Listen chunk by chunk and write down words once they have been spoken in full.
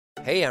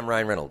Hey, I'm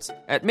Ryan Reynolds.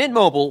 At Mint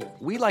Mobile,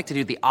 we like to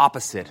do the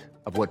opposite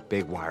of what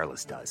Big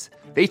Wireless does.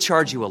 They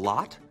charge you a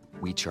lot,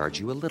 we charge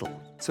you a little.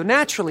 So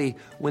naturally,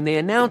 when they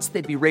announced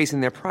they'd be raising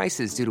their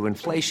prices due to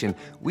inflation,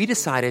 we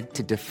decided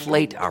to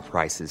deflate our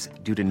prices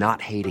due to not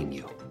hating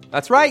you.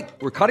 That's right.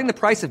 We're cutting the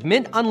price of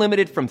Mint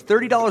Unlimited from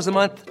 $30 a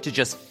month to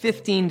just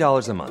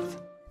 $15 a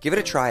month. Give it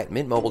a try at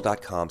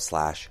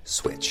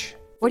mintmobile.com/switch.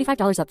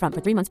 $45 up front for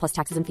 3 months plus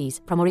taxes and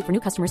fees. Promo rate for new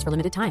customers for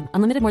limited time.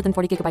 Unlimited more than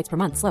 40 gigabytes per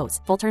month. Slows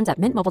full terms at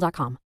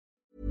mintmobile.com.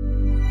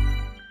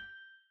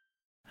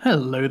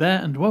 Hello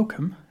there and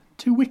welcome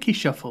to Wiki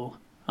Shuffle.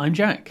 I'm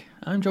Jack.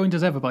 I'm joined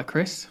as ever by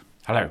Chris.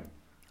 Hello.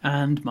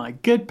 And my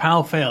good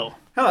pal Phil.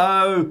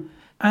 Hello.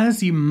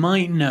 As you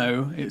might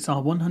know, it's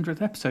our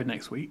 100th episode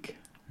next week.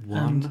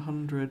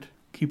 100.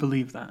 Can you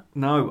believe that?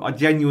 No, I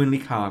genuinely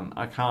can't.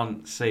 I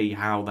can't see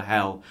how the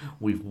hell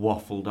we've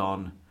waffled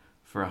on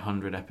for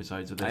 100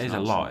 episodes of this. That is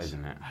nonsense. a lot,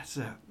 isn't it?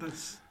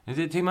 That's Is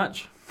it too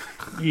much?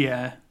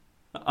 Yeah.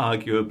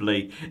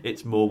 Arguably,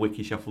 it's more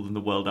Wiki Shuffle than the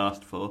world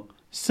asked for.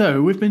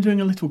 So, we've been doing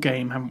a little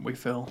game, haven't we,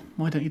 Phil?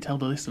 Why don't you tell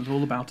the listeners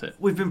all about it?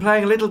 We've been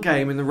playing a little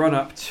game in the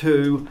run-up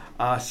to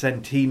our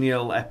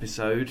centennial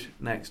episode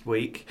next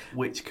week,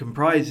 which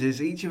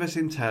comprises each of us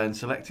in turn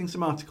selecting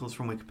some articles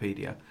from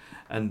Wikipedia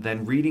and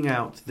then reading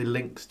out the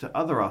links to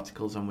other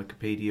articles on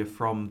Wikipedia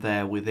from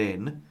there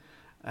within,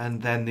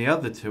 and then the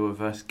other two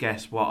of us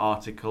guess what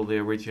article the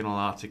original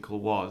article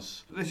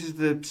was. This is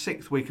the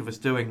 6th week of us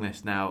doing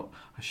this now.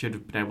 I should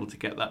have been able to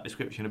get that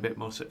description a bit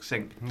more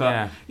succinct. But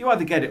Yeah. You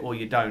either get it or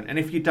you don't, and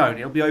if you don't,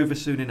 it'll be over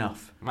soon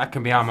enough. That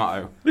can be our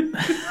motto.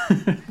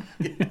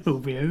 It'll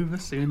be over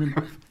soon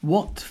enough.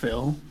 What,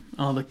 Phil,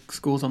 are the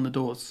scores on the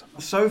doors?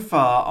 So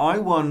far, I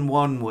won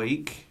 1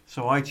 week,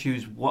 so I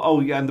choose... Oh,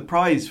 yeah, and the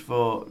prize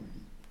for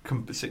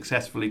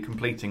successfully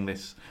completing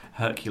this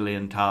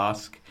Herculean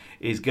task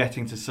is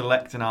getting to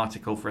select an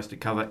article for us to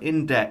cover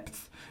in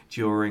depth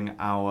during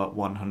our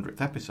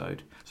 100th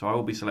episode. So I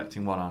will be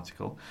selecting one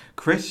article.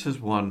 Chris has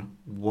won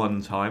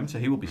 1 time, so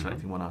he will be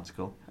selecting one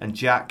article. And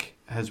Jack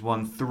has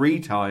won 3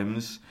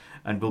 times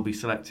and will be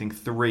selecting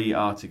 3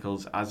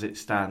 articles as it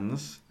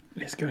stands.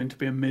 It's going to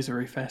be a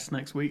misery fest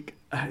next week.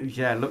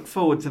 Yeah, look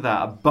forward to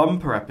that. A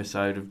bumper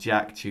episode of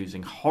Jack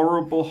choosing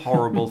horrible,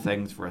 horrible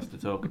things for us to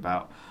talk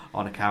about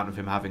on account of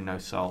him having no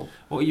soul.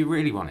 What you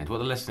really wanted, what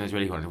the listeners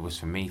really wanted, was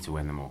for me to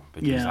win them all.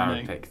 Because Yeah, I I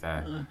would know. pick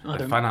the I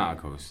don't- fun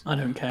articles. I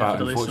don't care But for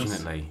the listeners.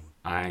 unfortunately,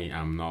 I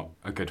am not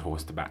a good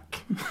horse to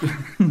back.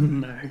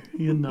 No,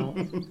 you're not.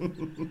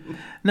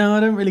 No, I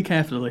don't really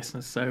care for the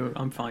listeners, so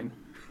I'm fine.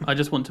 I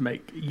just want to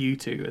make you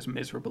two as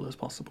miserable as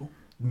possible.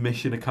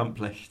 Mission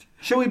accomplished.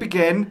 Shall we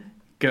begin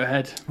Go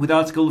ahead. with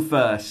article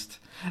first?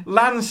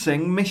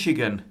 Lansing,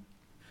 Michigan.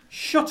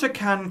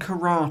 Shotokan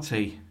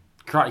Karate.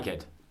 Karate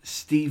Kid.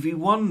 Stevie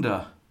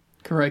Wonder.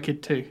 Karate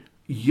Kid 2.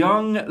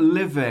 Young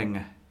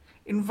Living.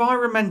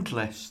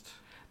 Environmentalist.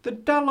 The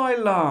Dalai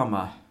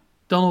Lama.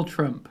 Donald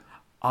Trump.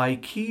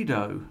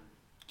 Aikido.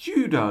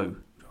 Judo.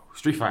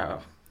 Street Fighter.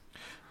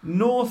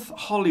 North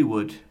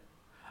Hollywood.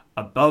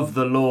 Above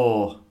the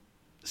Law.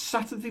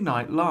 Saturday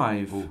Night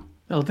Live. Ooh.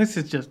 Oh, this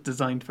is just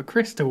designed for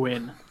Chris to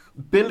win.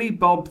 Billy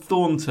Bob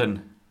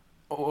Thornton.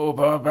 Oh,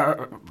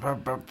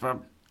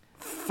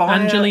 Fire,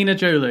 Angelina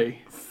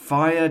Jolie.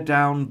 Fire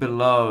Down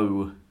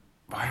Below.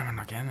 why am I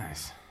not getting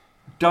this?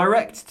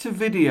 Direct to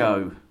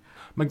video.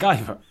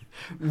 MacGyver.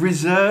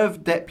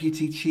 Reserve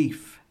Deputy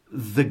Chief.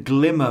 The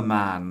Glimmer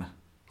Man.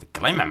 The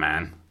Glimmer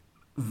Man.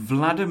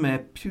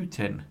 Vladimir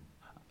Putin.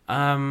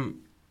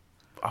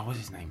 What's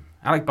his name?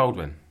 Alec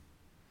Baldwin.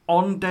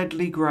 On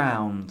Deadly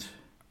Ground.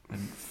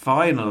 And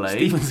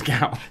finally... Steven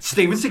Seagal.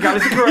 Steven Seagal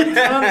is the correct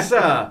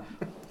answer.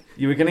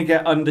 You were going to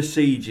get Under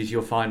Siege as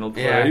your final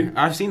clue. Yeah,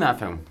 I've seen that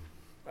film.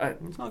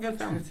 It's not a good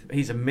film.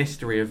 He's a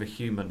mystery of a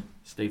human,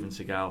 Steven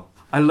Seagal.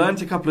 I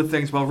learnt a couple of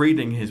things while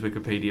reading his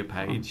Wikipedia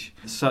page,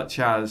 such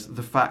as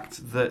the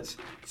fact that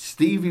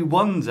Stevie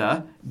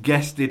Wonder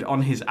guested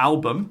on his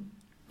album.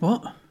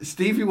 What?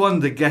 Stevie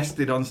Wonder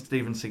guested on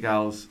Steven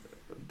Seagal's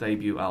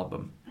debut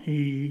album.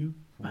 He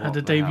had What a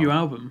the debut hell?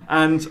 album.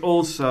 And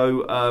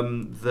also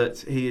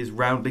that he is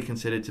roundly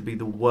considered to be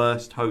the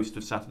worst host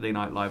of Saturday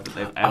Night Live that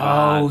they've ever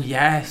Oh, had.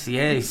 yes, he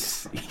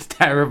is. He's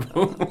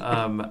terrible.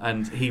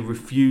 And he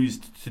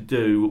refused to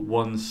do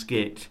one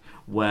skit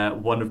where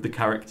one of the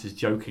characters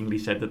jokingly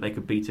said that they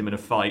could beat him in a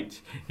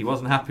fight. He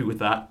wasn't happy with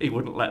that. He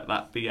wouldn't let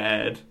that be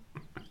aired.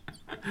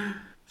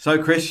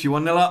 So, Chris, you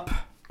 1-0 up.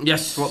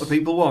 Yes. It's what the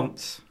people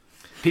want.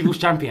 People's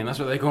champion, that's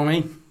what they call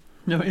me.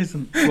 No, it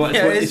isn't. Well,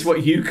 Yeah, it's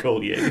what you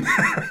call you.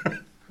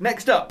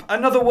 Next up,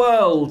 Another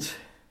World.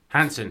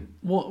 Hanson.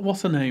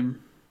 What's her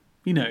name?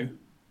 You know,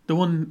 the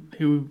one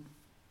who,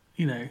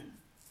 you know.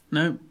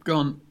 No, go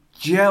on.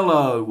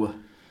 Jello.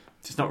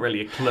 It's not really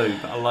a clue,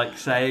 but I like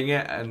saying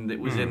it, and it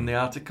was in the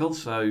article,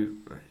 so...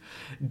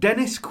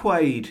 Dennis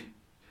Quaid.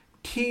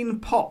 Teen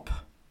Pop.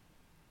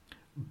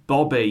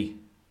 Bobby.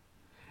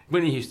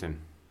 Whitney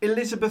Houston.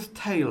 Elizabeth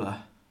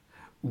Taylor.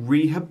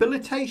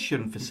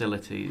 Rehabilitation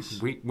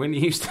facilities. Whitney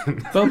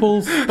Houston.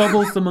 Bubbles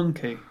the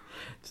monkey.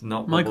 It's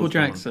not Michael Bubbles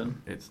Jackson.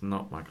 One. It's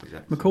not Michael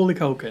Jackson. Macaulay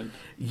Culkin.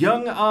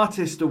 Young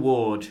Artist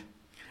Award.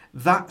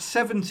 That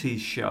 70s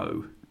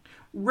Show.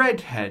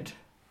 Redhead.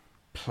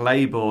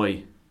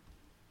 Playboy.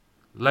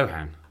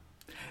 Lohan.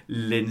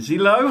 Lindsay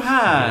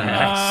Lohan.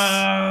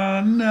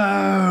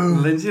 No.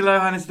 Lindsay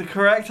Lohan is the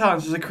correct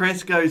answer. So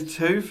Chris goes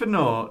 2 for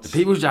naught. The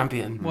People's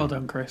Champion. Well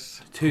done,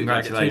 Chris.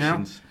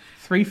 Congratulations.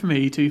 3 for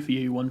me, 2 for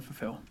you, 1 for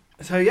Phil.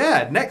 So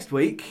yeah, next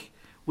week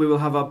we will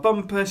have our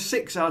bumper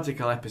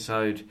 6-article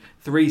episode.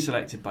 3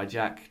 selected by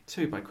Jack,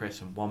 2 by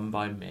Chris, and 1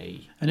 by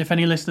me. And if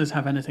any listeners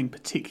have anything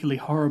particularly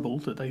horrible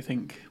that they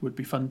think would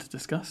be fun to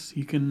discuss,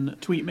 you can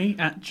tweet me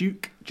at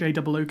Duke,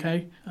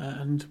 JOOK,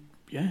 and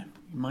yeah,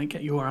 you might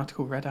get your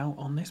article read out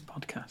on this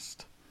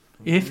podcast.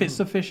 If it's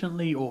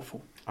sufficiently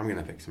awful. I'm going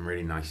to pick some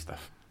really nice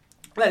stuff.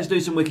 Let's do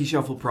some Wiki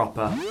Shuffle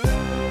proper.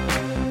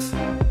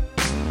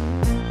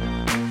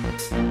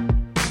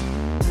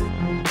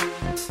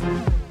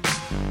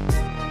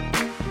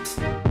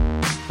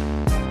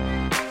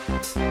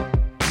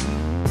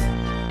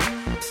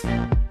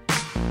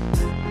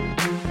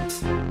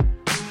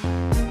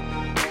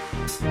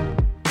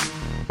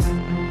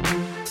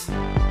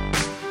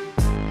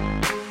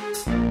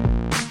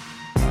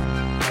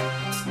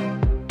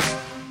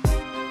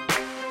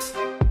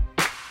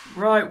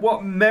 Right,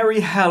 what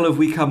merry hell have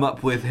we come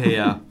up with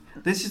here?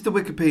 This is the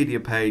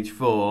Wikipedia page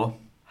for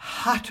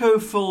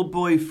Hatoful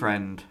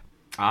Boyfriend.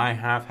 I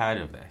have heard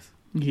of this.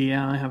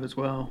 Yeah, I have as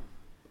well.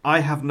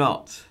 I have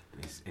not.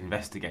 Let's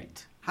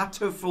investigate.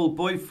 Hatoful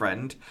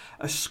Boyfriend,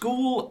 A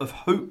School of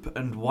Hope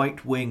and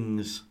White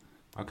Wings.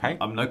 Okay.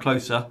 I'm no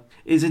closer.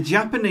 Is a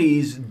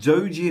Japanese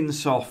Doujin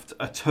Soft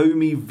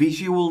Atomi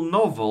visual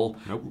novel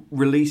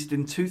released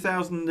in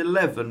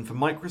 2011 for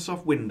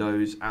Microsoft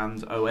Windows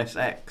and OS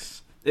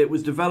X. It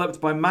was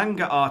developed by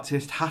manga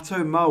artist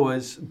Hato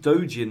Moa's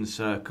Doujin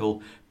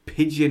Circle,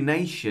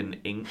 Pigeonation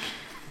Inc.,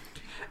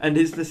 and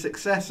is the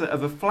successor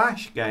of a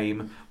Flash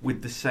game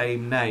with the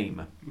same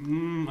name.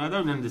 I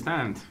don't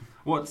understand.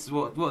 What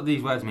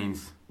these words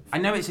means. I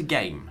know it's a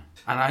game,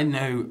 and I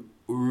know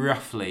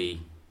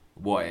roughly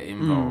what it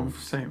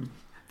involves. Same.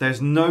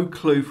 There's no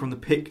clue from the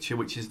picture,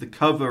 which is the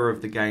cover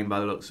of the game by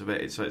the looks of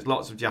it. So it's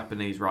lots of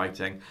Japanese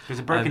writing. There's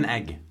a broken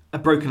egg. A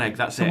broken egg,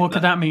 that's it. So what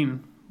could that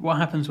mean? What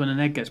happens when an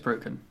egg gets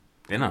broken?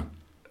 Dinner.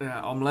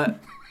 Omelette.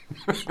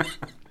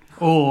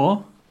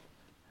 Or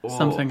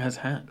something has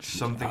hatched.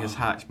 Something has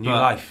hatched. New but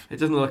life. It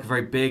doesn't look like a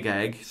very big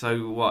egg,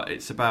 so what?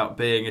 It's about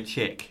being a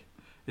chick.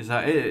 Is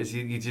that it? Is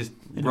you just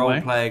In a way.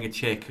 role-playing a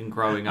chick and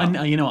growing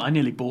up? You know what? I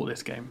nearly bought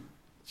this game.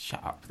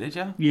 Shut up, did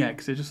you? Yeah,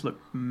 because it just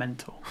looked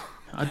mental.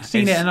 I'd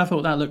seen it and I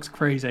thought that looks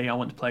crazy. I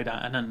want to play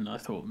that, and then I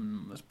thought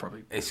that's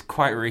probably It's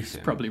quite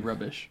recent. probably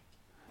rubbish.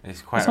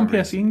 It's quite It's on PS.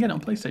 recent. You can get it on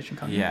PlayStation,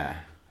 can't you? Yeah.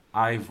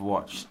 I've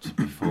watched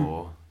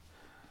before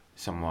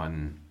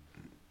someone,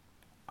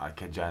 like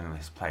a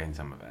journalist, playing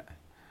some of it.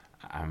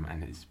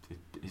 And it's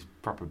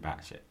proper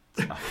batshit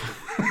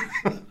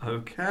stuff.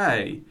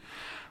 Okay.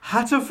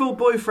 Hatoful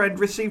Boyfriend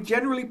received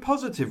generally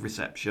positive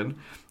reception.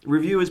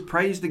 Reviewers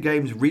praised the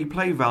game's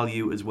replay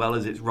value as well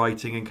as its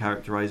writing and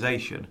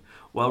characterization,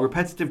 while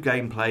repetitive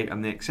gameplay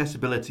and the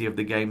accessibility of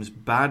the game's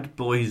Bad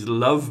Boys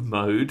Love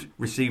mode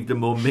received a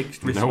more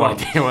mixed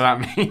response. No idea what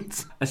that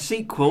means. A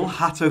sequel,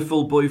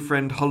 Hatoful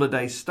Boyfriend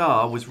Holiday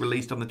Star, was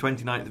released on the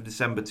 29th of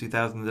December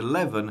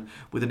 2011,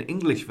 with an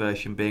English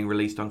version being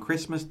released on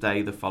Christmas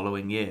Day the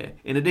following year.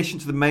 In addition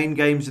to the main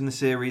games in the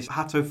series,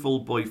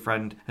 Hatoful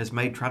Boyfriend has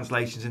made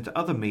translations into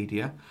other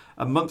media,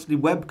 a monthly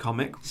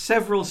webcomic,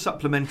 several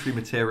supplementary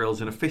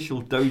materials and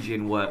official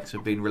doujin works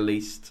have been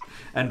released,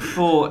 and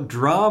 4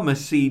 drama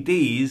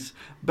CDs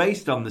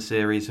based on the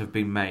series have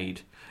been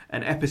made.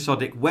 An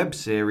episodic web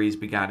series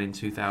began in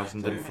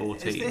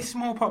 2014. Is this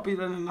more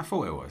popular than I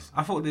thought it was?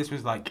 I thought this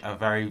was like a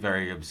very,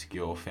 very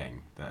obscure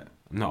thing that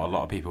not a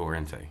lot of people were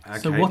into.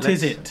 So Okay, what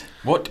is let's- it?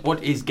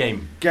 What is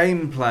game?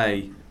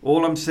 Gameplay.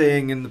 All I'm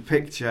seeing in the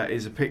picture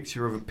is a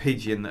picture of a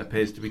pigeon that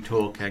appears to be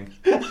talking.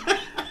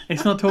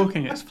 It's not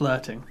talking, it's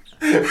flirting.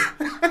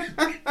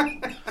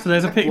 So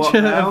there's a What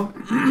picture now?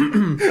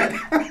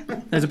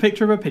 there's a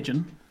picture of a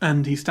pigeon,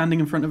 and he's standing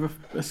in front of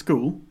a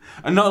school,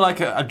 And not like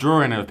a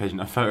drawing of a pigeon,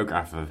 a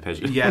photograph of a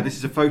pigeon. Yeah, this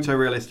is a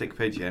photorealistic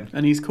pigeon.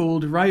 and he's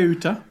called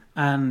Ryuta,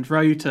 and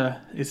Ryuta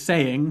is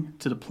saying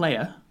to the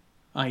player,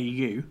 i.e.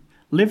 you,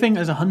 living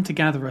as a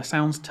hunter-gatherer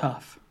sounds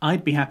tough.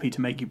 I'd be happy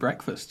to make you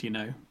breakfast, you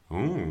know.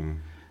 Ooh.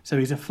 So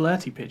he's a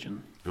flirty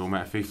pigeon. We all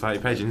met a few flighty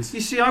pigeons. You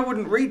see, I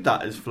wouldn't read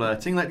that as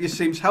flirting. That just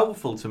seems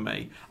helpful to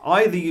me.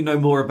 Either you know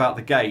more about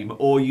the game,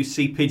 or you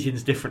see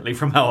pigeons differently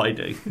from how I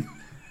do.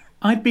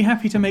 I'd be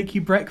happy to make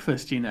you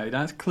breakfast, you know.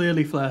 That's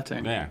clearly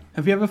flirting. Yeah.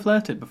 Have you ever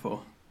flirted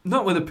before?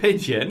 Not with a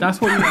pigeon. That's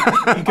what you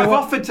I've go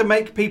up. offered to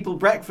make people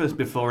breakfast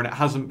before, and it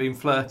hasn't been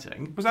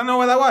flirting. Was that not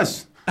where that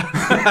was?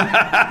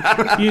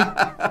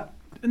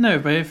 No,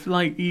 but if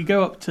like you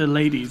go up to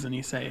ladies and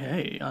you say,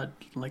 "Hey, I'd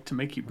like to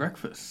make you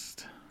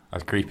breakfast."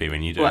 That's creepy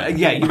when you do Well, it.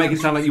 yeah, you make it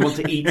sound like you want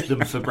to eat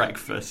them for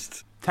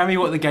breakfast. Tell me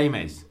what the game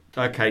is.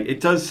 Okay, it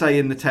does say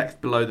in the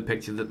text below the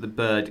picture that the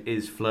bird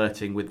is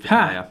flirting with the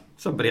Ha! player.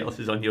 Somebody else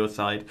is on your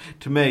side.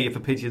 To me, if a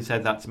pigeon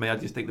said that to me, I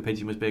just think the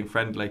pigeon was being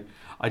friendly.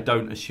 I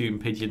don't assume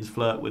pigeons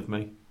flirt with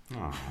me.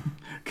 Oh.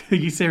 Are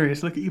you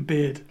serious? Look at your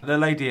beard. The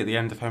lady at the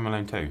end of Home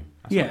Alone 2.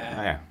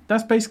 Yeah.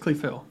 That's basically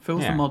Phil.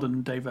 Phil's Yeah. the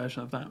modern day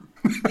version of that.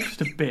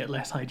 Just a bit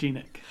less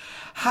hygienic.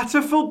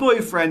 Hatterful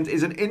Boyfriend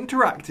is an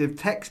interactive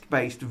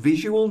text-based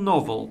visual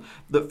novel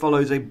that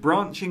follows a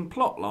branching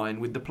plotline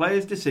with the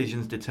player's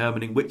decisions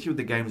determining which of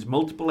the game's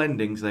multiple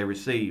endings they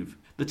receive.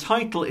 The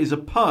title is a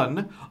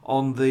pun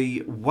on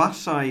the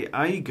Wasai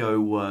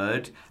Aigo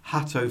word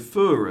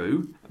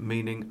hatofuru,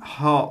 meaning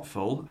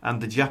heartful,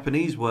 and the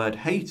Japanese word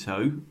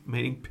hato,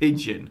 meaning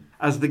pigeon,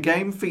 as the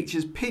game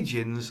features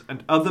pigeons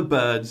and other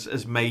birds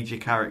as major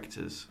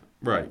characters.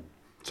 Right.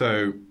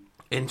 So,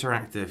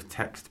 interactive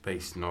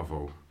text-based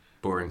novel,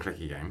 boring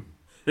clicky game.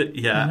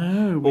 Yeah.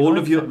 No, we all like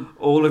of your them.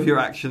 all of your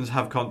actions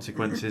have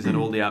consequences and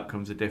all the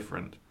outcomes are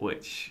different,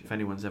 which if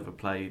anyone's ever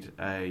played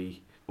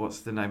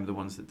what's the name of the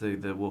ones that do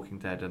the Walking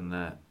Dead and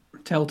the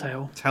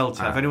Telltale.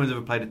 Telltale. If anyone's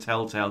ever played a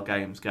Telltale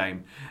Games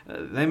game,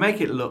 they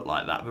make it look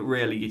like that, but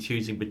really you're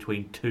choosing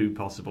between two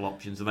possible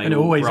options and they And it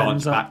all always branch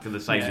ends back up- to the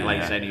same Yeah.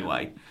 place Yeah.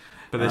 anyway.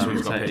 But this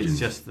one's got so pigeons. it's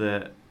just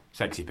the...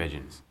 Sexy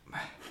pigeons.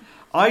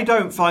 I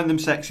don't find them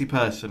sexy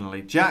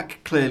personally. Jack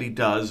clearly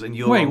does, and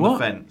you're Wait, on what? the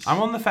fence.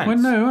 I'm on the fence. Well,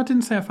 no, I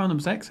didn't say I found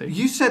them sexy.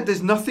 You said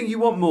there's nothing you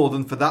want more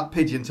than for that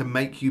pigeon to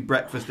make you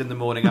breakfast in the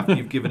morning after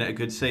you've given it a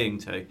good seeing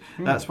to.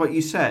 That's what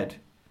you said.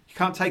 You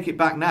can't take it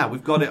back now.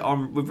 We've got it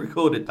on. We've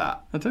recorded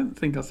that. I don't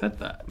think I said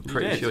that.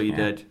 Pretty did, sure you yeah.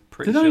 did.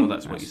 Pretty Did I? sure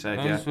that's what you said.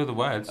 Those Yeah. were the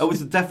words. Oh, it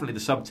was definitely the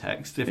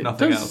subtext, if It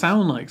nothing does else.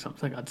 sound like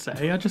something I'd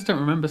say. I just don't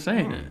remember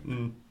saying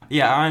it.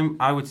 Yeah,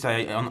 I would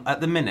say, at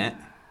the minute,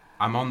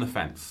 I'm on the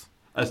fence.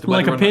 As to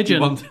Like whether a or not you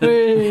pigeon. want-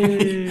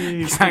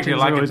 Hey! Exactly Pigeons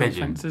like are a always on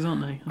pigeon. fences,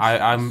 aren't they?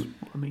 I'm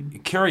I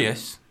mean,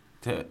 curious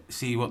to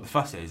see what the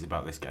fuss is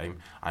about this game.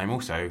 I'm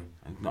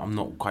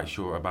not quite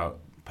sure about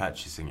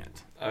purchasing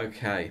it.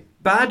 Okay.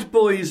 Bad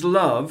Boys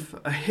Love,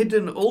 a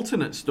hidden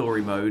alternate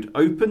story mode,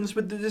 opens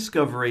with the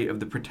discovery of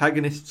the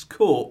protagonist's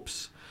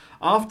corpse,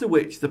 after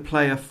which the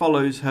player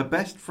follows her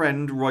best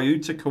friend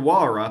Ryuta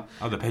Kawara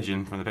Oh, the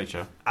pigeon from the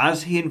picture.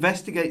 as he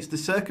investigates the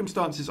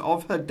circumstances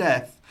of her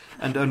death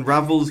and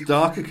unravels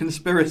darker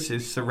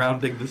conspiracies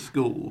surrounding the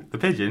school. The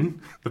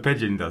pigeon? The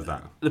pigeon does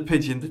that. The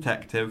Pigeon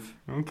Detective.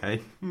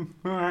 Okay. All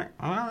right.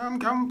 I'll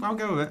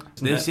go with it.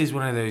 This is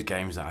one of those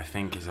games that I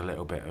think is a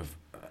little bit of...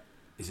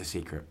 is a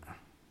secret.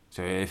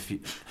 So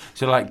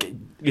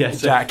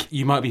Yes. Jack,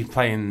 you might be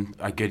playing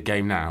a good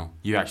game now.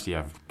 You actually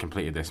have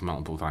completed this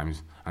multiple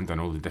times and done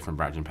all the different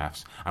branching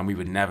paths, and we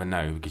would never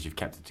know because you've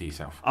kept it to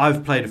yourself.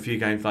 I've played a few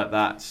games like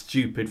that,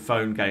 stupid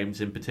phone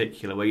games in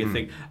particular, where you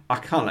think, I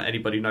can't let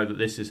anybody know that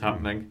this is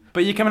happening.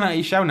 But you're coming out of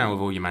your shell now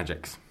with all your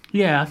magics.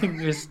 yeah, I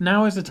think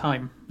now is the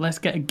time. Let's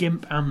get a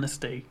GIMP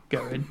amnesty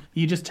going.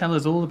 You just tell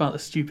us all about the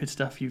stupid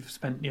stuff you've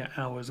spent your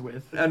hours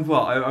with. And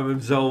what? I'm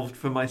absolved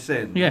for my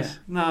sins? Yeah.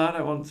 No, I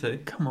don't want to.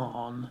 Come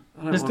on.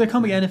 I don't There want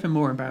can't be to. anything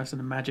more embarrassing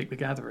than Magic the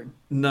Gathering.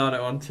 No, I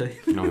don't want to.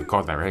 No,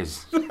 God, there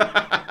is.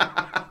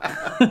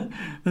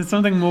 There's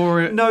something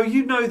more... No,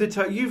 you know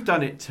you've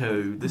done it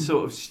too. The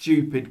sort of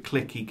stupid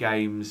clicky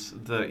games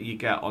that you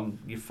get on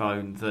your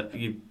phone that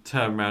you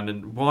turn around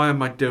and, why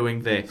am I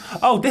doing this?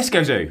 Oh,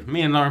 Disco Zoo.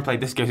 Me and Lauren played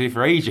Disco Zoo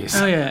for ages.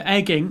 Oh yeah,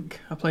 Egg Inc.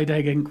 I played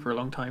Egg Inc. for a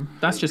long time.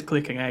 That's just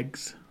clicking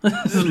eggs.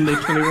 That's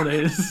literally what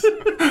it is.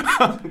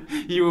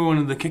 You were one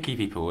of the cookie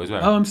people as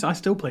well. Oh, I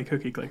still play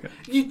Cookie Clicker.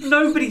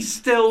 Nobody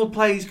still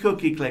plays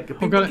Cookie Clicker.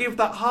 People got it. give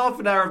that half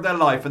an hour of their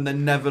life and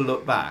then never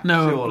look back.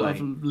 No, surely.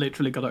 I've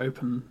literally got it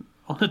open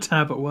on a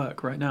tab at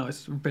work right now.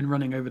 It's been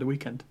running over the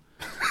weekend.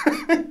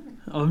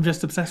 I'm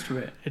just obsessed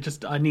with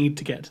it. I need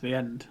to get to the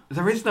end.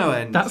 There is no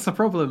end. That's the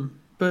problem.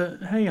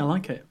 But hey, I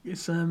like it.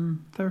 It's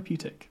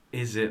therapeutic.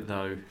 Is it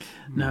though?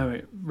 No,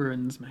 it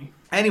ruins me.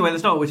 Anyway,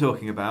 that's not what we're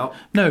talking about.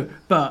 No,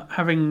 but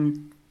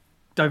having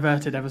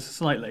diverted ever so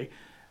slightly,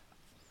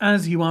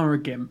 as you are a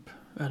gimp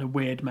and a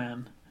weird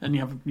man, and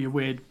you have your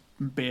weird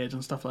beard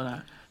and stuff like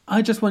that,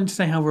 I just wanted to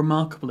say how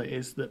remarkable it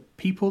is that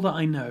people that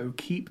I know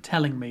keep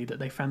telling me that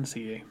they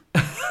fancy you.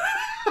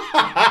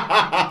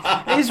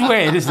 It is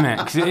weird, isn't it?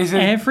 'Cause it is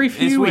Every it's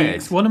few weird.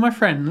 weeks, one of my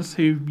friends,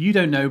 who you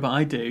don't know but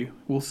I do,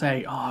 will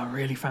say, "Oh, I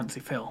really fancy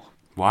Phil."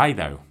 Why,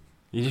 though?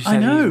 You just I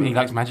said know. he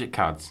likes magic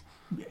cards.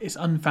 It's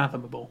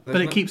unfathomable, but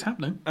There's it no- keeps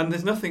happening. And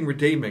there's nothing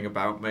redeeming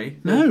about me.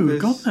 No,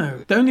 There's- God no.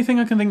 The only thing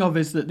I can think of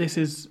is that this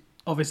is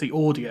obviously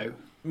audio,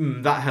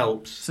 That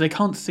helps. so they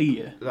can't see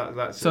you.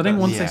 That's So I think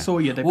once Yeah. they saw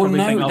you, they Well, probably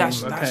no, think, "Oh,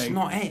 that's okay."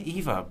 not it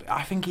either.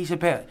 I think he's a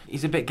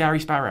bit Gary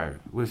Sparrow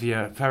with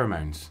your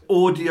pheromones.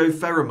 audio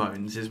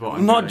pheromones is what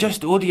I'm Not doing.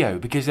 just audio,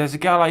 because there's a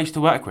girl I used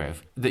to work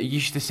with that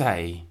used to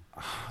say,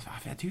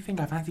 I do think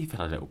I fancy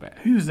Phil a little bit.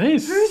 Who's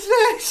this? Who's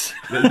this?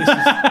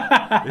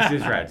 This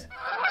is Red.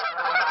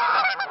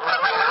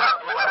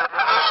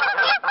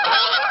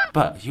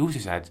 But she also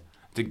said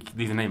to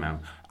leave the name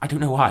out. I don't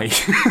know why. I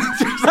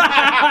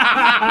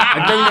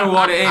don't know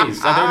what it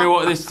is. I don't know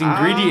what this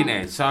ingredient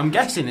is. So I'm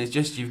guessing it's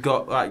just you've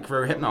got like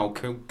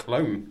Rohypnol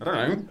cologne. I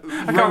don't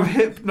know.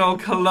 Rohypnol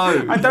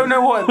cologne. I don't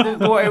know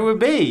what it would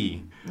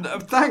be. No,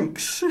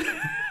 thanks.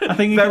 I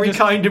think Very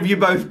kind of you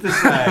both to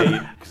say.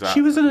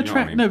 She was an you know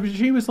what I mean? No, but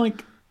she was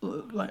like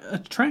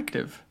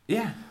attractive.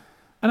 Yeah.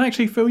 And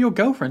actually, Phil, your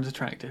girlfriend's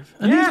attractive.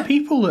 And Yeah. these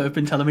people that have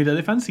been telling me that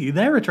they fancy you,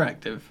 they're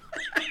attractive.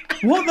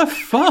 What the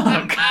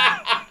fuck?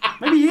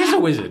 Maybe he is a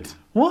wizard.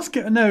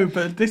 No,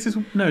 but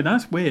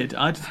that's weird.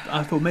 I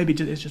thought maybe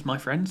it's just my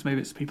friends.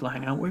 Maybe it's people I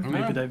hang out with.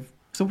 Maybe they've.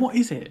 So what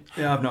is it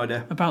Yeah, I've no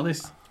idea. about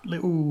this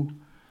little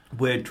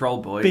Weird troll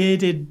boy.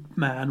 bearded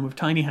man with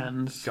tiny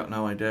hands? Got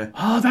no idea.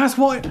 Oh, that's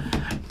what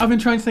I've been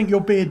trying to think. Your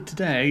beard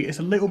today is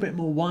a little bit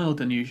more wild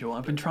than usual.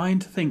 I've been trying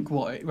to think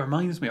what it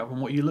reminds me of and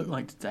what you look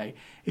like today.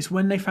 It's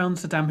when they found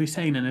Saddam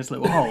Hussein in his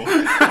little hole.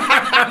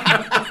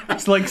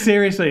 It's like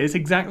seriously, it's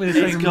exactly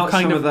the It's same got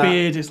kind some of of that.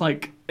 beard. It's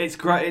like It's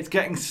great. It's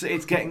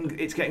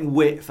getting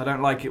width. I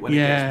don't like it when it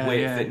gets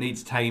width. Yeah. It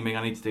needs taming.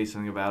 I need to do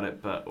something about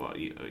it. But what are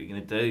you going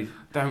to do?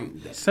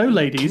 Don't. so,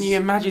 ladies. Can you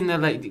imagine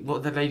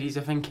what the ladies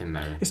are thinking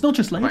though? It's not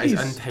just Like his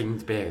ladies.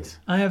 untamed beard.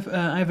 I have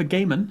a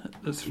gay man.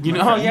 That's You my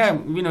know? Oh friend. yeah,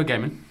 we know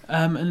Gaiman.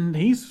 And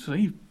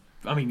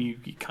I mean, you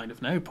kind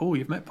of know Paul.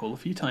 You've met Paul a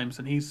few times,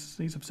 and he's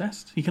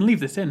obsessed. You can leave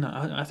this in.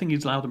 I think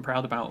he's loud and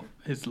proud about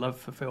his love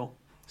for Phil.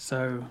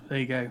 So there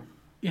you go.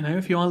 You know,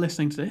 if you are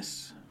listening to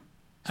this,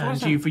 So and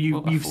what's that? you've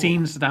What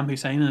seen Saddam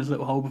Hussein in his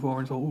little hole before,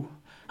 and thought, "Oh,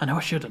 I know I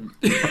shouldn't,"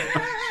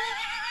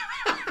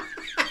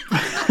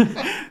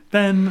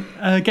 then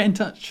get in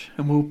touch,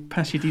 and we'll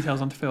pass your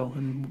details on to Phil,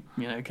 and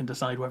can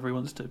decide whether he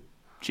wants to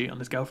cheat on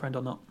his girlfriend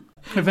or not.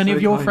 Have any So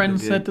of your kind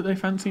friends of you. said that they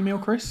fancy me or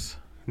Chris?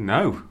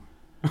 No.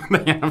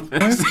 They have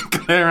this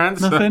clear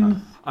answer.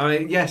 Nothing. I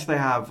mean, yes, they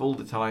have all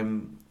the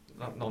time,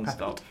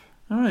 non-stop.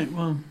 All right,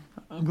 well,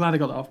 I'm glad I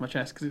got that off my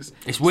chest because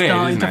It's weird,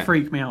 starting isn't to it?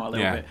 freak me out a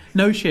little Yeah. bit.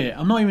 No shit,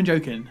 I'm not even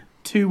joking.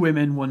 2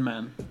 women, 1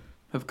 man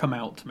have come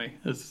out to me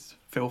as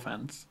Phil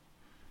fans.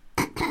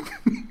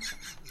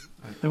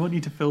 They want you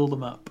to fill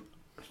them up.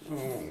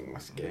 Oh,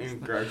 it's getting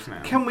gross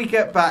now. Can we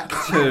get back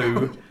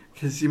to,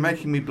 because you're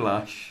making me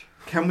blush,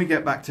 can we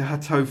get back to her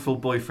TOEFL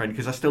boyfriend?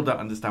 Because I still don't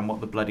understand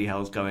what the bloody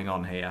hell's going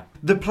on here.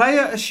 The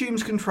player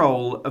assumes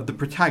control of the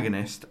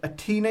protagonist, a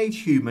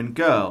teenage human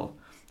girl.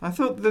 I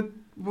thought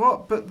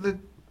but the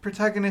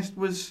protagonist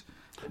was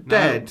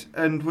dead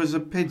and was a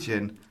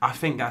pigeon. I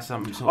think that's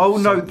some sort Oh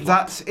of no, subplot.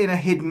 that's in a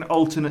hidden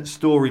alternate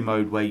story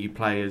mode where you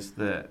play as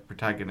the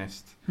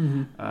protagonist,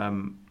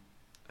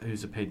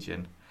 who's a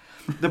pigeon.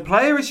 The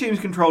player assumes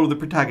control of the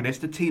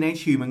protagonist, a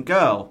teenage human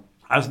girl.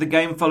 As the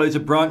game follows a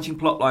branching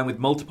plotline with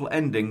multiple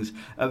endings,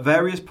 at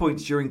various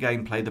points during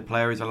gameplay, the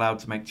player is allowed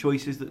to make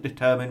choices that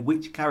determine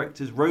which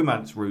character's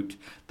romance route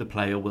the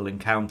player will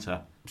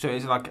encounter. So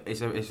it's like it's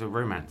a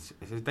romance.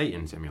 It's a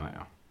dating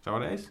simulator. Is that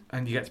what it is?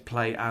 And you get to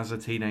play as a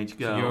teenage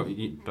So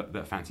girl. but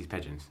that fancies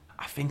pigeons.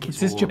 I think it's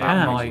This is all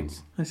Japan. about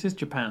pigeons. This is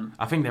Japan,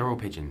 I think they're all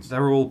pigeons,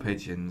 They're all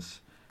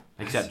pigeons.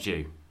 except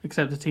you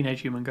except the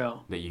teenage human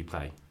girl. that you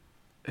play.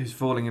 Who's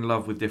falling in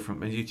love with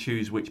different... And you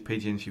choose which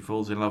pigeon she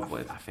falls in love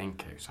with. I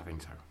think so.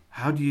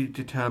 How do you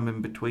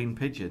determine between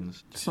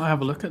pigeons? Just have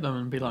a look at them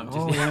and be like,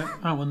 oh, yeah,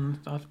 that one,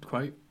 I'd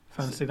quite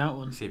fancy that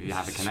one. See if you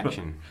have a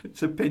connection.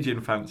 It's a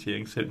pigeon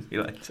fancying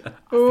simulator.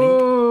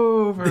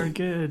 Oh, very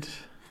good.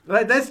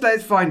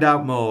 Let's find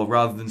out more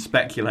rather than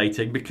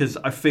speculating, because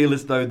I feel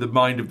as though the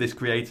mind of this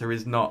creator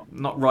is not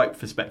ripe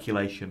for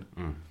speculation.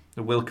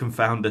 It will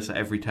confound us at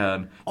every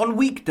turn. On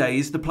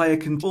weekdays, the player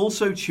can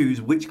also choose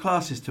which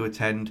classes to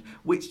attend,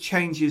 which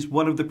changes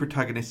one of the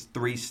protagonist's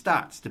 3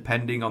 stats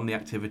depending on the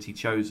activity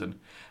chosen.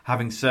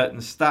 Having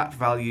certain stat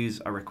values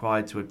are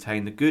required to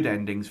obtain the good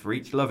endings for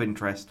each love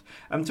interest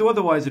and to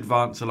otherwise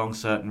advance along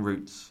certain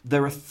routes.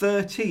 There are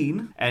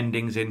 13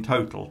 endings in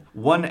total,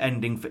 1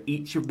 ending for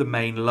each of the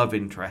main love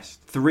interests,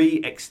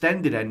 3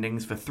 extended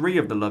endings for 3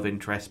 of the love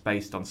interests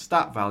based on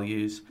stat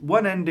values,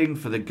 1 ending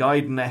for the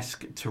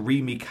Gaiden-esque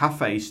Tarimi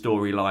Cafe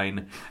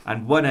storyline,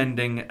 and 1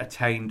 ending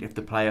attained if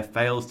the player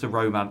fails to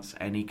romance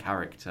any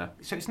character.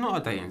 So it's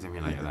not a dating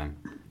simulator then,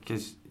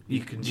 because You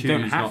can you choose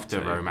don't have not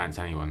to to. romance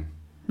anyone.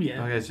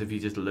 Yeah. I guess if you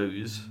just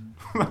lose.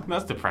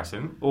 That's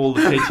depressing. All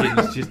the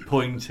pigeons just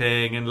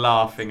pointing and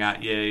laughing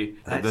at you.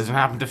 That doesn't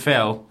happen to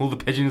Phil. All the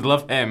pigeons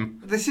love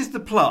him. This is the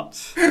plot.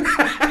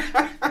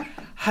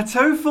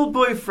 Hatoful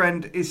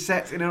Boyfriend is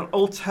set in an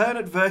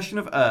alternate version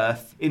of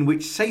Earth in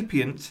which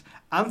sapient,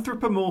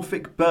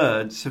 anthropomorphic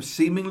birds have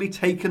seemingly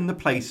taken the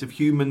place of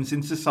humans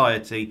in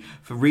society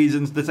for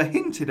reasons that are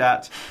hinted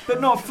at but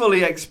not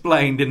fully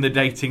explained in the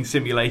dating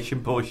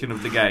simulation portion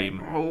of the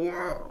game.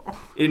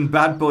 In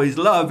Bad Boys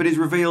Love, it is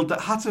revealed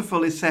that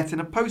Hatoful is set in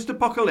a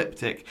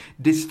post-apocalyptic,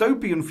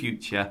 dystopian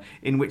future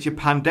in which a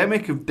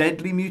pandemic of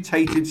deadly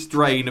mutated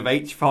strain of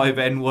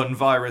H5N1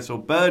 virus or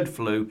bird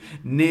flu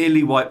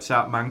nearly wipes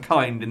out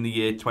mankind in the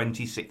year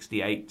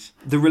 2068.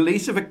 The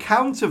release of a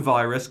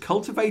counter-virus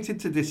cultivated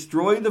to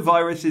destroy the virus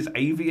virus's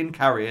avian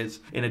carriers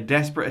in a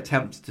desperate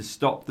attempt to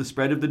stop the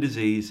spread of the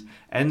disease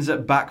ends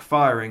up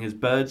backfiring as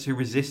birds who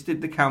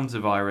resisted the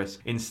counter-virus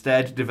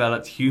instead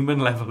developed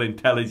human-level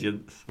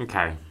intelligence.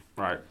 Okay,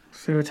 right.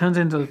 So it turns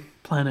into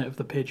Planet of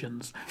the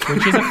Pigeons,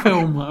 which is a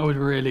film that I would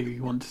really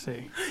want to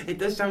see. It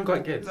does sound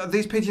quite good.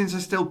 These pigeons are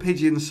still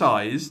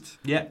pigeon-sized.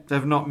 Yeah.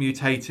 They've not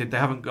mutated. They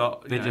haven't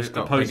got, They just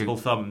got opposable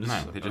bigger- thumbs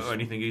No, they just- or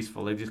anything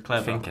useful. They're just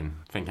clever.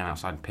 Thinking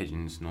outside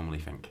pigeons normally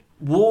think.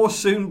 War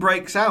soon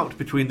breaks out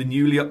between the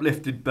newly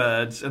uplifted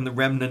birds and the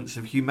remnants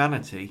of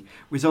humanity,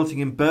 resulting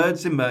in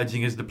birds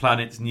emerging as the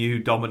planet's new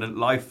dominant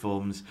life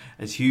forms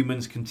as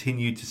humans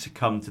continue to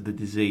succumb to the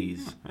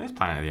disease. It's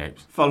Planet of the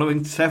Apes.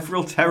 Following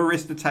several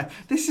terrorist attacks.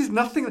 This is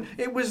nothing.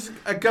 It was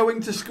a going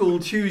to school,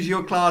 choose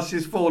your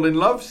classes, fall in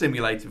love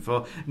simulator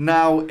for.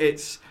 Now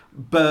it's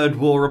bird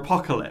war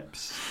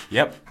apocalypse.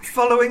 Yep.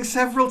 Following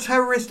several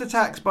terrorist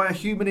attacks by a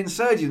human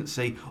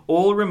insurgency,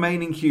 all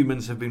remaining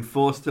humans have been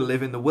forced to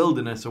live in the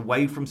wilderness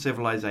away from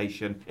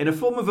civilization in a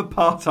form of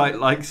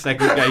apartheid-like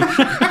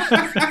segregation.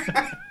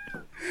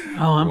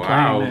 Oh, I'm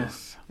Wow. playing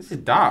this. This is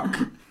dark.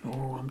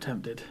 Oh, I'm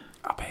tempted.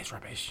 I bet it's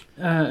rubbish.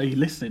 Are you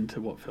listening to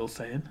what Phil's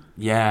saying?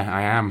 Yeah,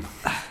 I am.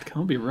 It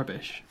can't be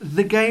rubbish.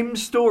 The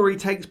game's story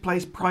takes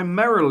place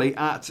primarily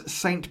at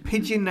St.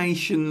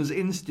 Pigeonations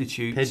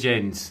Institute.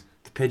 Pigeons.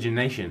 The Pigeon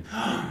Nation.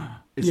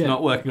 It's Yeah.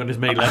 not working on as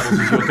many levels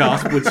as your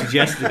gasp would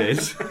suggest it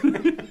is.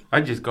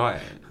 I just got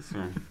it.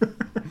 So.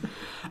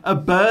 A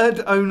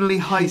bird-only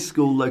high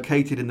school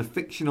located in the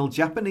fictional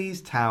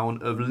Japanese town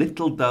of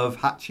Little Dove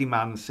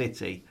Hachiman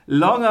City.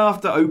 Long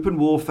after open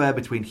warfare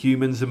between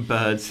humans and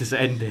birds has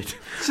ended.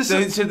 So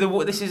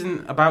this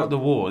isn't about the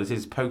war. This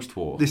is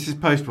post-war. This is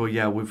post-war,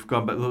 yeah. We've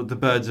gone back. The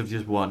birds have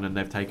just won and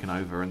they've taken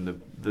over,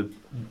 and the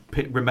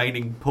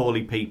remaining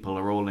poorly people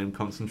are all in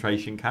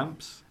concentration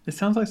camps. It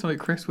sounds like something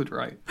Chris would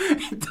write.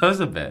 It does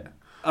a bit.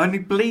 Only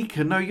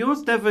bleaker. No,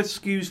 yours never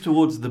skews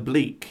towards the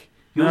bleak.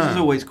 Yours is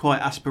always quite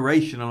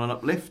aspirational and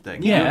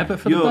uplifting. Yeah, but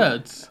for the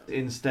birds.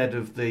 Instead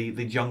of the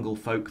jungle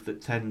folk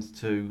that tends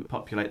to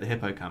populate the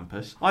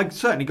hippocampus. I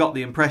certainly got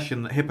the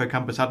impression that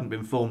hippocampus hadn't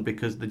been formed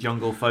because the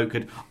jungle folk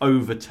had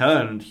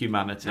overturned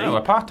humanity. No,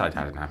 apartheid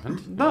hadn't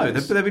happened. No,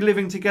 they'd be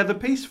living together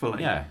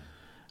peacefully. Yeah.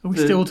 Are we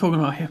still talking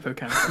about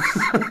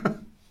hippocampus?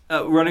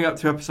 Running up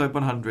to episode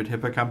 100,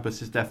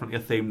 hippocampus is definitely a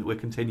theme that we're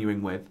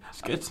continuing with.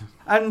 It's good.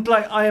 And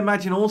I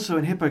imagine also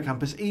in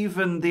hippocampus,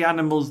 even the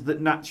animals that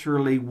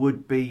naturally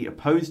would be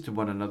opposed to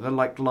one another,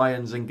 like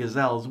lions and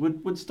gazelles,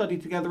 would study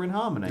together in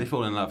harmony. They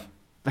fall in love.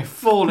 They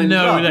fall in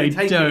No, love. they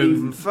Take don't. it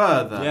even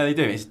further. Yeah, they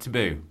do. It's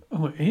taboo.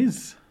 Oh, it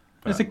is.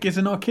 It's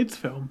not a kids'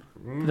 film.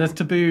 There's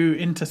taboo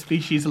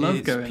interspecies love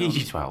It's going on.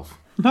 PG-12.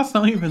 That's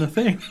not even a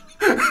thing.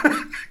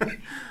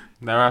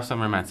 There are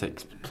some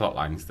romantic plot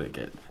lines that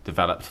get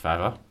developed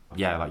further.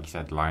 Yeah, like you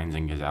said, lions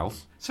and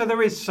gazelles. So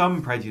there is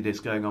some prejudice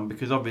going on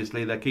because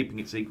obviously they're keeping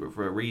it secret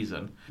for a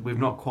reason. We've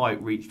not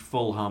quite reached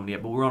full harmony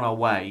yet, but we're on our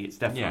way. It's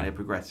definitely a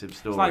progressive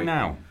story. It's like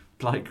now.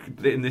 Like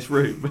in this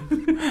room.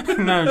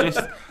 No, just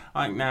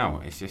like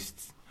now.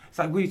 It's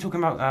like we were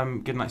talking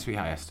about Goodnight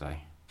Sweetheart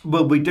yesterday.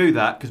 Well, we do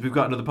that because we've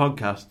got another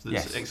podcast that's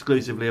Yes.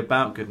 exclusively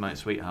about Goodnight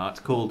Sweetheart. It's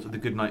called the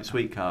Goodnight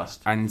Sweetcast.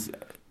 And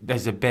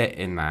there's a bit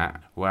in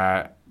that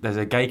where there's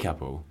a gay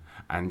couple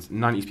and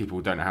 90s people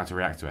don't know how to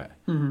react to it.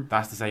 Mm-hmm.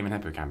 That's the same in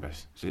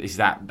Hippocampus. So it's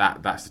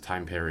that's the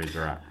time period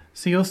we're at.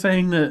 So you're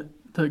saying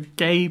that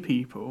gay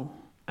people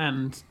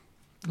and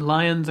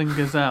lions and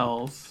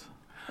gazelles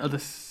are the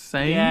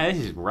same? Yeah,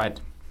 this is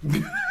red.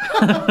 No,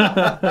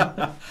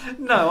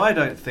 I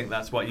don't think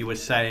that's what you were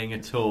saying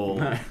at all.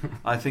 No.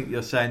 I think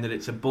you're saying that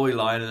it's a boy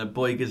lion and a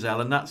boy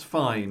gazelle, and that's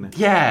fine.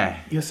 Yeah.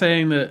 You're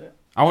saying that...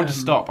 I want to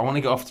stop. I want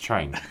to get off the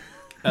train.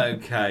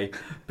 Okay,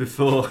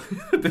 before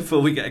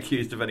we get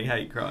accused of any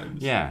hate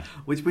crimes. Yeah.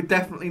 Which we're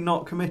definitely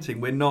not committing.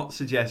 We're not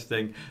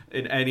suggesting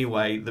in any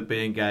way that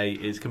being gay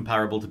is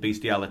comparable to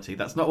bestiality.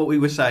 That's not what we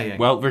were saying.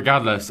 Well,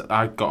 regardless,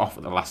 I got off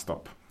at the last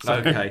stop. So.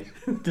 Okay.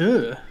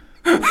 Duh.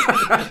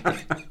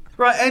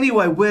 Right,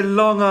 anyway, we're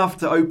long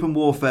after open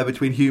warfare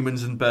between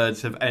humans and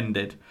birds have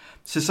ended.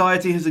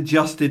 Society has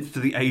adjusted to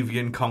the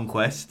avian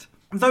conquest,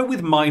 though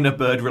with minor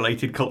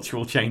bird-related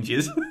cultural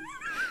changes.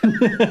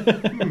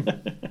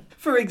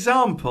 For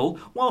example,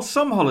 while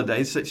some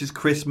holidays such as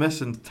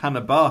Christmas and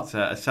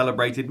Tanabata are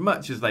celebrated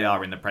much as they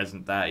are in the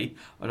present day,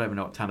 I don't even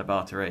know what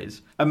Tanabata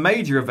is, a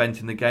major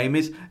event in the game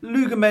is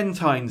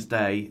Lugamentine's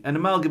Day, an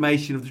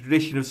amalgamation of the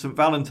tradition of St.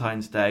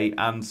 Valentine's Day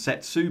and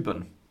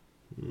Setsuban.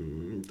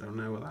 Don't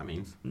know what that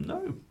means.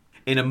 No.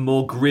 In a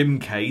more grim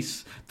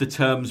case, the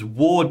terms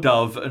war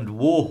dove and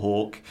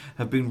warhawk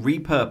have been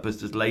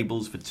repurposed as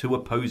labels for two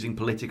opposing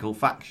political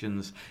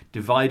factions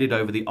divided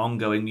over the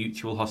ongoing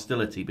mutual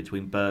hostility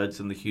between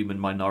birds and the human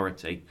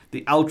minority.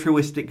 The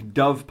altruistic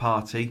Dove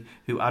Party,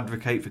 who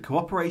advocate for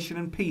cooperation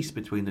and peace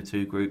between the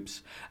two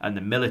groups, and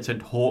the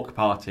militant Hawk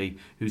Party,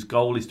 whose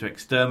goal is to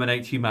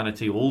exterminate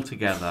humanity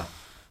altogether.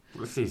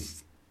 This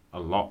is a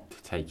lot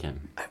to take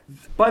in.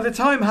 By the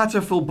time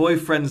Hatterful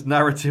Boyfriend's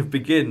narrative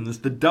begins,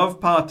 the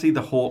Dove Party,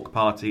 the Hawk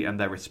Party, and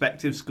their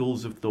respective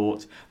schools of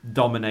thought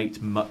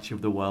dominate much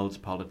of the world's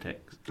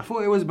politics. I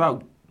thought it was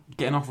about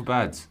getting off with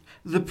birds.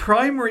 The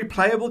primary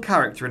playable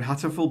character in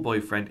Hatterful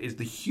Boyfriend is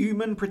the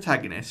human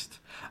protagonist,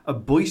 a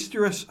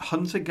boisterous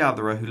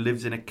hunter-gatherer who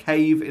lives in a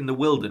cave in the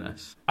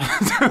wilderness.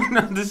 I don't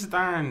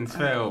understand,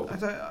 Phil.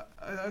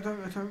 I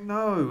don't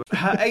know.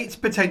 Her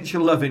 8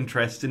 potential love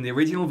interests in the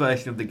original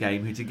version of the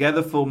game, who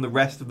together form the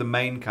rest of the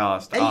main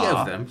cast, 8 are...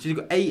 of them? She's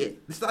got 8.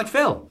 It's like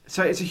Phil.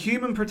 So it's a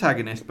human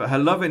protagonist, but her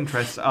love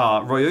interests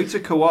are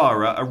Ryota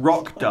Kawara, a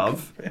rock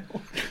dove.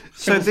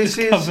 So this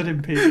is covered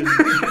in pigeons.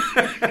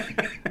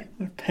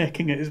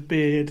 Pecking at his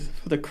beard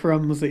for the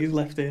crumbs that he's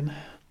left in.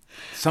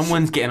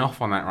 Someone's getting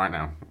off on that right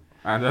now.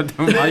 And I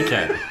don't like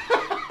it.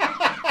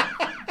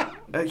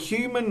 A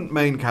human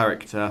main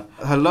character,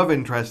 her love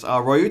interests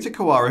are Ryota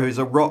Kawara, who is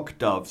a rock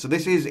dove. So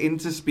this is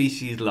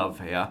interspecies love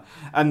here.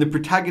 And the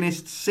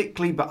protagonist's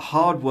sickly but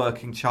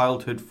hard-working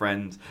childhood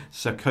friend,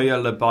 Sakuya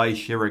Labai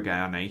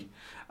Shirogane,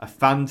 a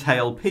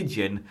fantail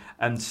pigeon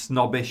and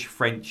snobbish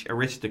French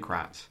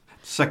aristocrat.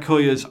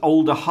 Sakuya's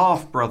older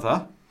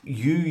half-brother,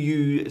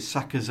 Yu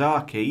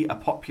Sakazaki, a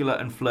popular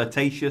and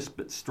flirtatious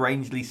but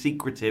strangely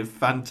secretive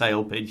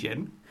fantail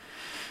pigeon.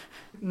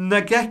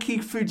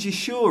 Nageki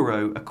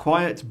Fujishiro, a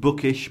quiet,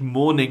 bookish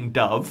mourning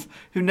dove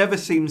who never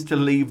seems to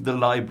leave the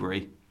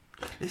library.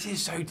 This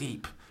is so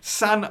deep.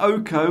 San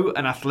Oko,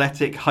 an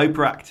athletic,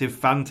 hyperactive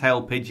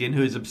fantail pigeon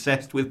who is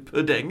obsessed with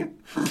pudding.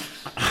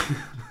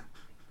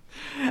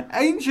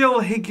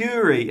 Angel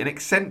Higuri, an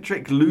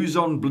eccentric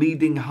Luzon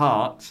bleeding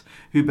heart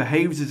who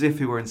behaves as if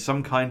he were in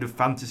some kind of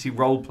fantasy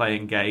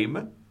role-playing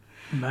game.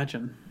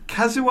 Imagine.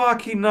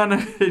 Kazuaki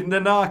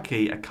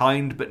Nanaki, a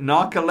kind but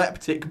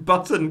narcoleptic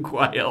button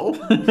quail.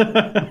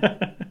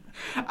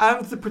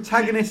 And the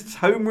protagonist's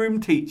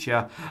homeroom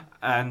teacher,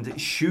 and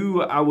Shu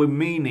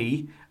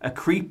Awamini, a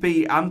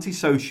creepy,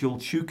 antisocial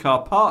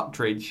Chukar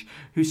partridge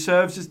who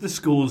serves as the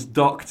school's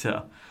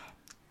doctor.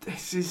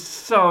 This is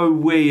so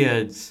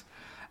weird.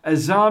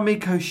 Azami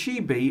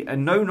Koshibi, a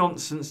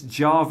no-nonsense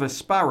Java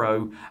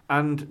sparrow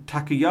and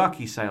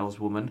takoyaki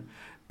saleswoman,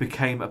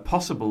 became a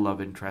possible love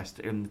interest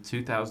in the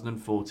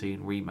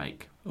 2014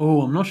 remake.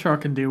 Oh, I'm not sure I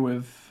can deal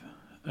with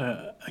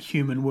a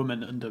human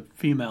woman and a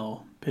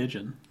female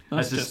pigeon.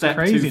 That's a just step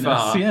too craziness.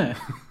 far. Yeah.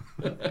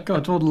 Got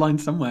to draw the line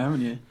somewhere,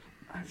 haven't you?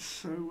 That's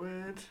so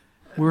weird.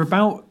 We're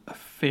about a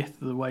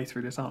fifth of the way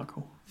through this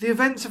article. The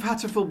events of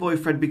Hatterful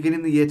Boyfriend begin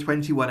in the year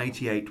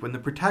 2188 when the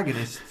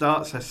protagonist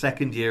starts her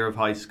second year of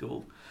high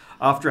school.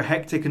 After a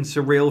hectic and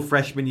surreal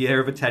freshman year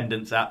of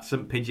attendance at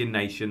St. Pigeon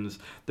Nations,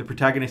 the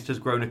protagonist has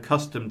grown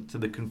accustomed to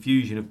the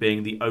confusion of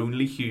being the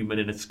only human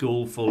in a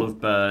school full of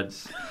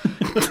birds.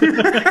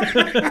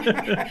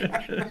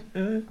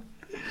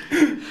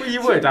 Well,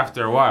 you would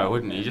after a while,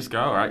 wouldn't you? You just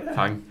go, all right,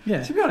 fine.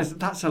 Yeah. To be honest,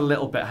 that's a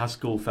little bit how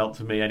school felt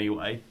to me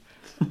anyway.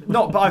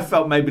 Not, but I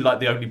felt maybe like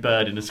the only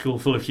bird in a school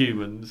full of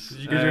humans.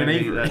 Because you're an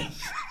aviary.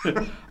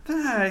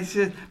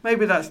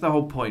 Maybe that's the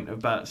whole point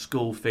about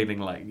school, feeling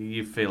like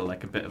you feel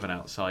like a bit of an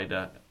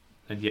outsider,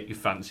 and yet you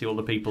fancy all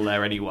the people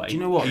there anyway. Do you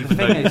know what? Even, The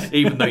thing is,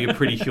 even though you're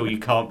pretty sure you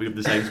can't be of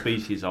the same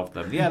species of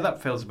them. Yeah,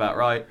 that feels about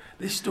right.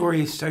 this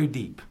story is so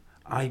deep.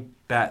 I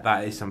bet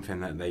that is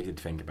something that they did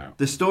think about.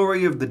 The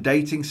story of the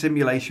dating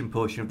simulation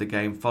portion of the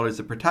game follows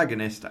the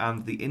protagonist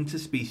and the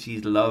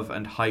interspecies love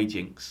and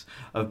hijinks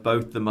of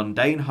both the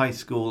mundane high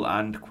school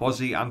and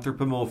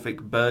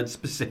quasi-anthropomorphic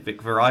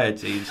bird-specific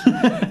varieties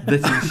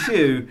that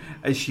ensue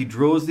as she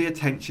draws the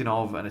attention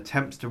of and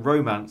attempts to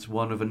romance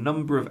one of a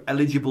number of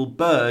eligible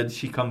birds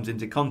she comes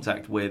into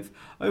contact with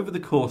over the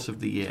course of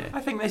the year.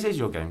 I think this is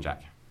your game,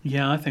 Jack.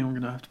 Yeah, I think I'm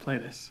going to have to play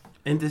this.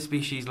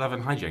 Interspecies love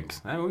and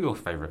hijinks. They're all your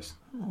favourites.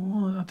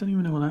 Oh, I don't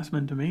even know what that's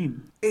meant to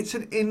mean. It's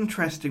an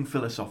interesting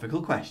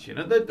philosophical question.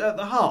 At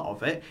the heart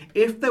of it,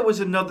 if there was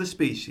another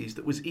species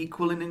that was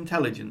equal in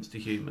intelligence to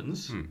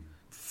humans,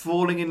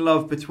 falling in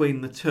love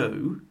between the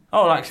two...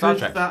 Oh, like Star could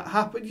Trek. that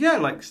happen? Yeah,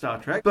 like Star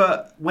Trek.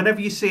 But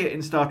whenever you see it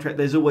in Star Trek,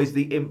 there's always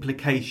the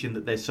implication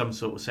that there's some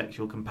sort of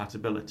sexual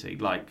compatibility,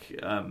 like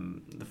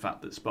the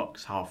fact that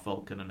Spock's half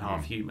Vulcan and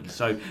half human.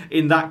 So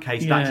in that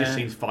case, that just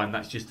seems fine.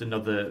 That's just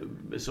another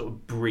sort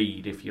of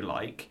breed, if you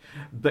like.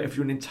 But if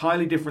you're an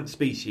entirely different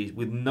species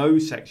with no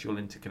sexual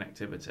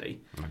interconnectivity...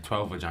 Like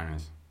 12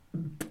 vaginas.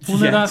 Well,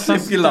 no, Yes,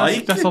 if you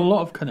like. That's a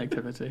lot of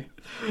connectivity.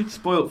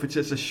 Spoilt for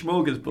just a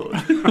smorgasbord.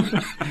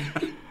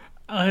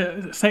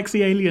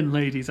 Sexy alien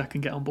ladies I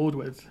can get on board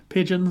with.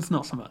 Pigeons,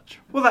 not so much.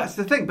 Well, that's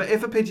the thing. But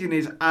if a pigeon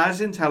is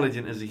as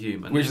intelligent as a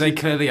human... Which they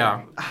clearly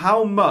are.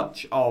 How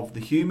much of the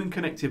human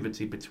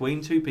connectivity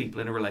between two people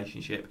in a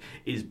relationship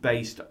is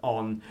based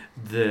on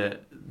the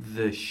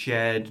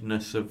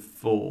sharedness of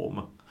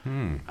form?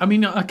 I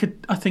mean, I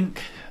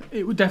think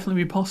it would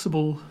definitely be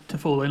possible to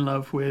fall in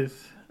love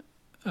with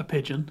a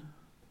pigeon.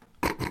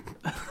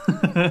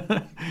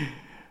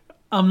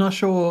 I'm not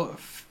sure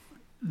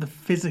the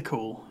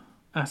physical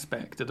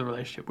aspect of the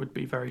relationship would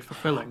be very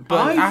fulfilling.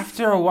 But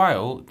after a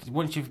while,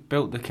 once you've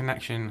built the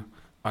connection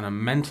on a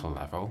mental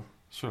level,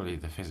 Surely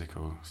the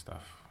physical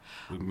stuff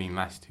would mean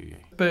less to you.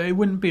 But it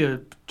wouldn't be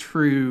a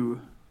true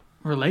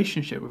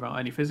relationship without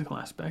any physical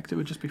aspect. It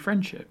would just be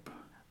friendship.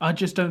 I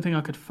just don't think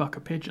I could fuck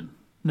a pigeon,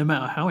 no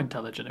matter how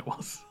intelligent it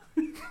was.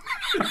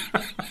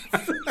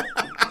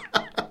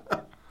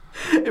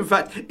 In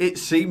fact, it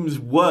seems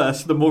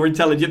worse the more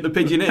intelligent the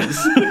pigeon is.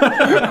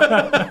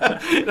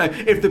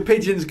 If the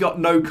pigeon's got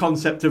no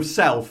concept of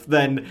self,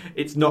 then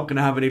it's not going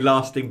to have any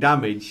lasting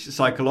damage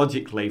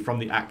psychologically from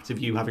the act of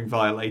you having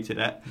violated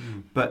it.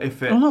 But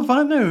if it...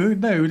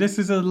 No, this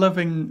is a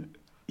loving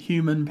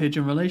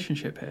human-pigeon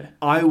relationship here.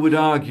 I would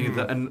argue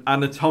that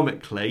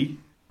anatomically,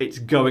 it's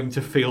going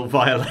to feel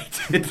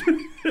violated.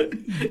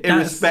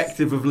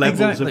 Irrespective of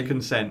levels of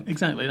consent.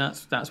 Exactly,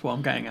 that's what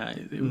I'm getting at.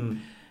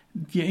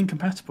 You're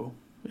incompatible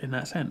in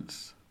that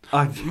sense.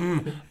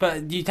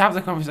 But you'd have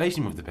the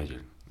conversation with the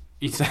pigeon.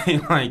 You'd say,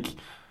 like,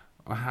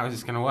 well, how is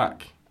this going to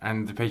work?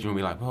 And the pigeon will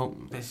be like, well,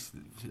 this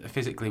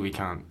physically we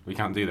can't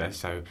do this,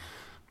 so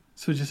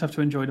we just have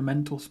to enjoy the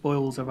mental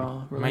spoils of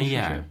our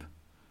relationship. Yeah.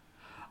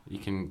 You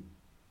can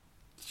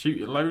shoot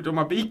your load on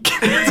my beak.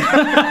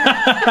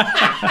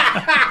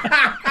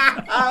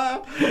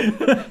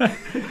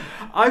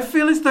 I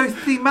feel as though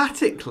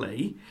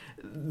thematically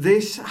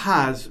this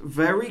has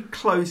very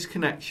close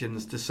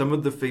connections to some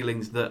of the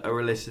feelings that are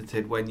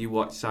elicited when you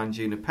watch San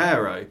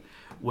Junipero,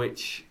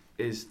 which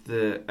is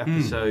the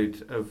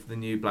episode of the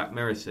new Black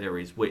Mirror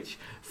series, which,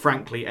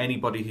 frankly,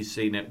 anybody who's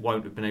seen it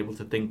won't have been able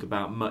to think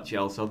about much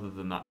else other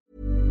than that.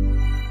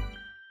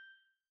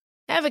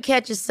 Ever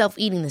catch yourself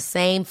eating the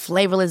same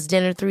flavorless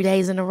dinner 3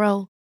 days in a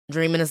row?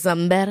 Dreaming of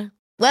something better?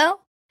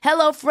 Well,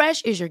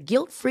 HelloFresh is your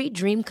guilt-free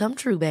dream come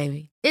true,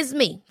 baby. It's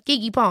me,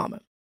 Keke Palmer.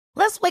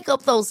 Let's wake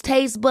up those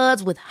taste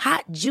buds with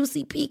hot,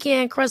 juicy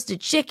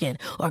pecan-crusted chicken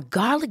or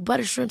garlic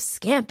butter shrimp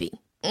scampi.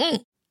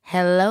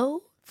 Hello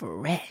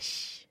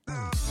Fresh.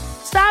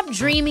 Stop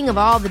dreaming of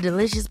all the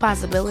delicious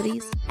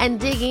possibilities and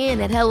dig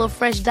in at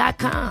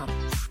HelloFresh.com.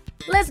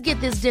 Let's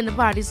get this dinner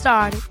party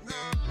started.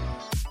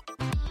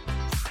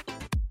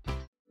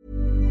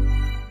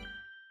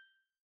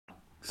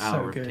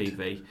 Hour of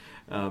TV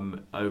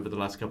over the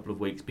last couple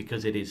of weeks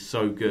because it is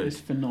so good. It's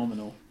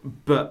phenomenal.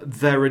 But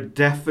there are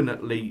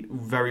definitely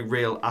very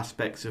real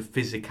aspects of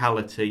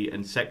physicality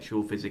and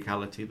sexual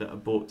physicality that are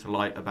brought to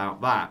light about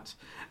that,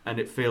 and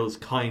it feels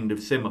kind of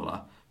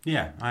similar.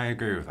 Yeah, I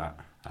agree with that.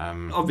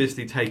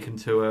 Obviously taken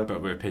to a...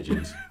 But we're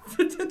pigeons.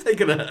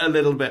 taken a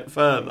little bit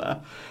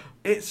further.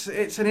 It's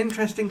an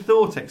interesting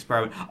thought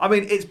experiment. I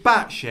mean, it's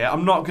batshit.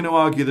 I'm not going to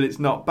argue that it's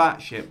not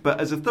batshit,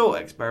 but as a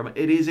thought experiment,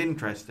 it is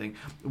interesting.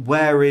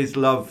 Where is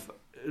love?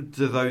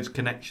 Do those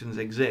connections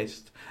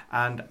exist?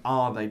 And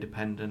are they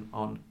dependent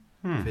on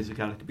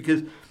physicality?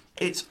 Because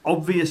it's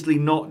obviously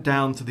not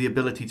down to the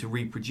ability to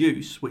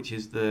reproduce, which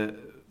is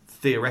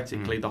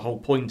theoretically the whole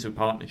point of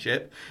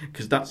partnership,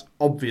 because that's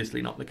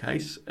obviously not the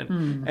case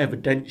and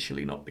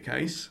evidentially not the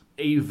case.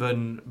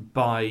 Even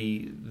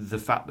by the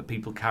fact that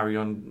people carry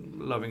on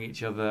loving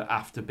each other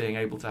after being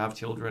able to have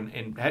children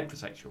in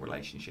heterosexual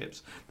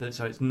relationships.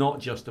 So it's not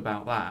just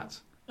about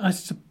that. I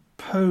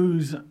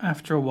suppose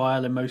after a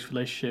while in most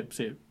relationships,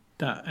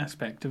 that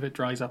aspect of it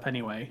dries up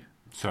anyway.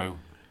 So,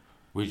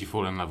 would you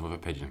fall in love with a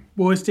pigeon?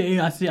 Well,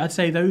 I'd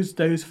say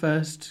those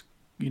first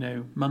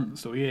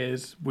months or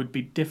years would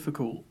be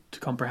difficult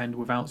to comprehend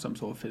without some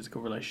sort of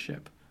physical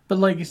relationship. But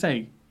like you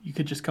say, you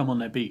could just come on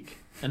their beak,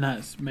 and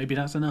that's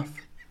enough.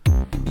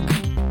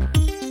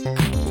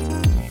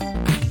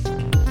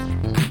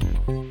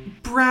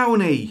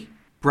 Brownie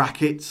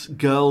 (brackets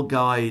Girl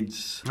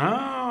Guides).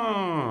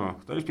 Oh,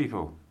 those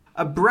people.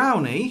 A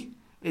brownie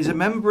is a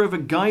member of a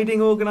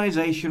guiding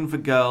organisation for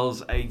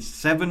girls aged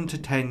 7 to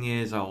 10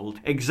 years old.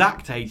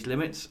 Exact age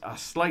limits are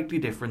slightly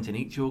different in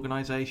each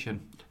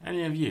organisation.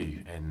 Any of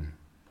you in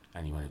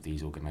any one of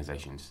these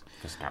organisations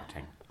for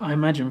scouting? I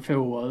imagine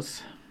Phil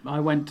was. I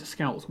went to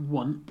Scouts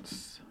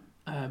once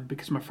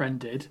because my friend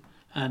did,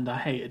 and I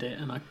hated it,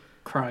 and I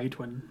cried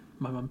when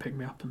my mum picked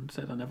me up and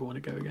said I never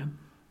want to go again.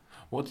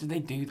 What did they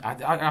do?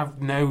 I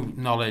have no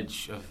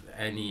knowledge of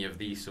any of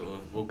these sort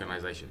of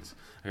organisations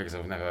because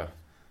I've never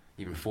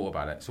even thought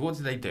about it. So what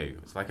do they do?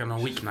 It's like on a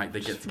weeknight they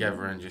get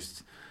together and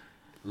just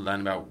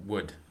learn about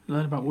wood.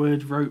 Learn about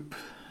wood, rope,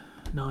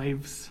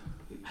 knives.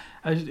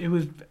 It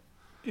was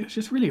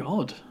just really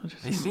odd.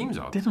 It seems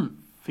odd. Didn't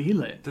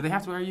feel it. Do they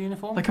have to wear a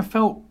uniform? Like I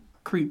felt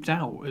creeped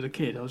out as a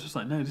kid. I was just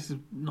like, no, this is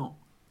not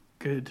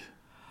good.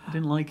 I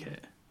didn't like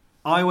it.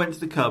 I went to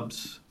the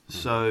Cubs.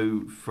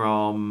 So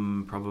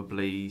from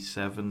probably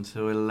 7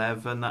 to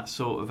 11, that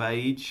sort of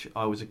age,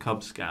 I was a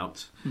Cub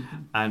Scout,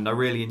 and I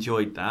really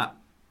enjoyed that.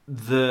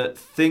 The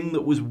thing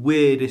that was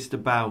weirdest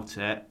about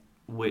it,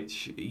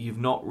 which you've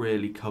not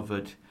really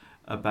covered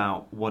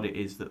about what it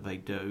is that they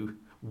do,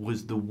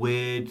 was the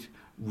weird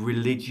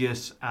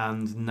religious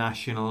and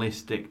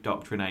nationalistic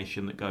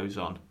doctrination that goes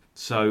on.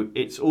 So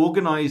it's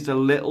organised a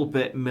little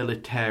bit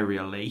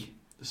militarily.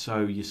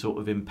 So you're sort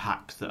of in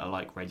packs that are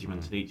like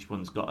regiments and each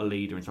one's got a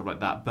leader and stuff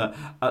like that. But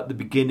at the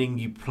beginning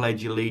you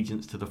pledge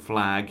allegiance to the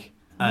flag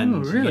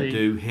And really? you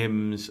do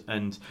hymns,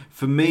 and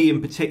for me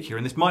in particular,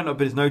 and this might not have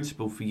been as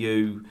noticeable for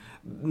you,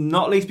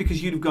 not least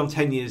because you'd have gone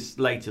 10 years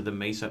later than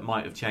me, so it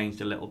might have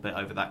changed a little bit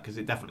over that, because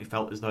it definitely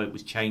felt as though it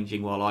was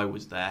changing while I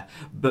was there.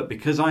 But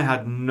because I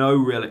had no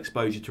real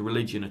exposure to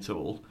religion at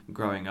all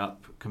growing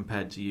up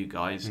compared to you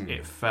guys,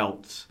 it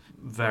felt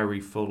very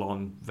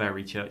full-on,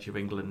 very Church of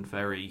England,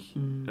 very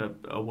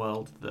a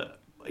world that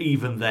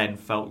even then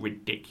felt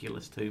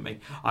ridiculous to me.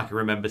 I can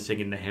remember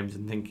singing the hymns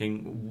and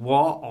thinking,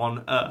 what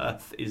on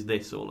earth is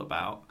this all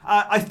about?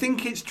 I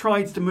think it's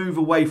tried to move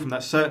away from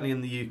that, certainly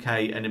in the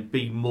UK, and it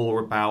be more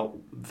about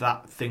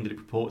that thing that it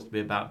purports to be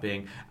about,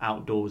 being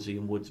outdoorsy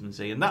and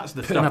woodsmansy, and that's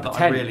the stuff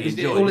that I really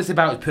enjoy. All it's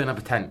about is putting up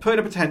a tent. Putting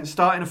up a tent,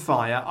 starting a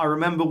fire. I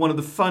remember one of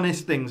the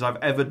funnest things I've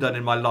ever done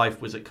in my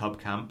life was at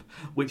Cub Camp,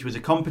 which was a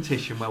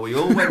competition where we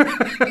all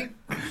went...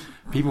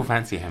 People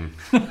fancy him.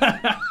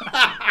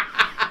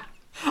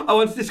 I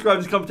want to describe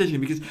this competition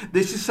because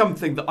this is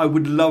something that I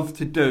would love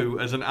to do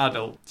as an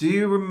adult. Do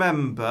you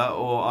remember,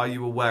 or are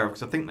you aware of,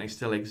 because I think they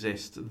still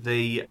exist,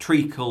 the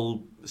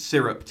treacle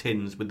syrup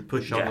tins with the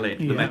push-on lid,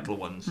 the metal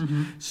ones?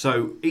 Mm-hmm.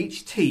 So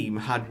each team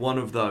had one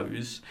of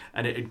those,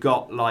 and it had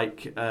got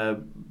like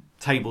a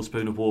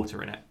tablespoon of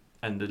water in it,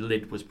 and the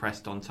lid was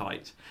pressed on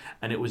tight.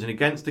 And it was an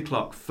against the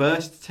clock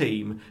first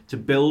team to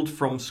build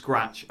from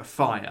scratch a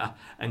fire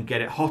and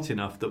get it hot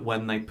enough that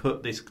when they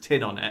put this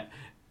tin on it,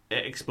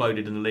 it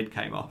exploded and the lid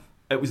came off.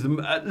 It was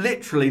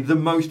literally the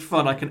most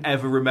fun I can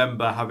ever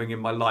remember having in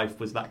my life,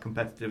 was that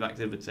competitive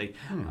activity.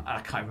 I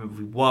can't remember if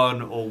we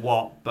won or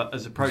what, but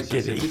as a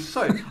process it was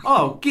so...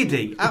 Oh,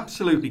 giddy.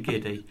 Absolutely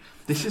giddy.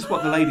 This is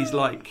what the ladies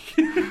like.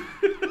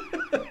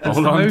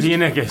 Hold on to your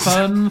knickers.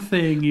 Fun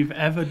thing you've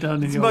ever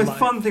done in your life. It's the most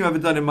fun thing I've ever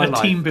done in my life.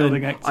 A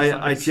team-building exercise.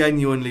 I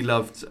genuinely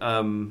loved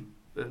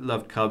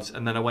Cubs,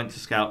 and then I went to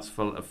Scouts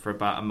for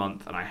about a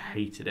month, and I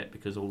hated it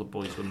because all the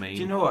boys were mean.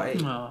 Do you know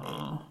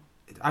what?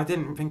 I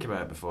didn't think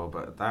about it before,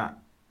 but that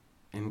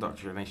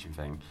indoctrination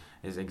thing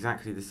is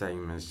exactly the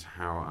same as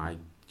how I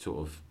sort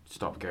of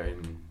stopped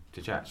going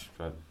to church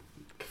for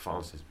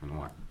Catholicism and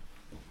all that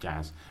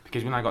jazz.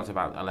 Because when I got to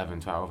about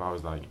 11, 12, I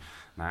was like,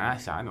 nah,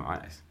 I don't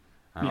like this.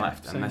 And I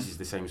left. And this is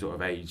the same sort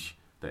of age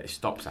that it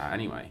stops at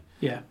anyway.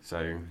 Yeah.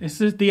 So it's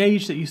the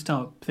age that you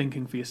start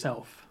thinking for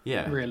yourself.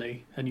 Yeah.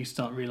 Really. And you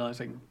start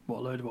realising what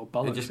a load of old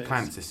bollocks it just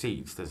plants the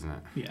seeds, doesn't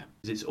it? Yeah.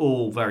 It's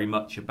all very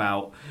much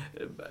about...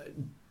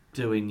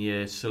 doing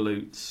your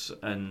salutes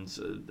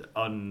and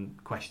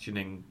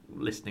unquestioning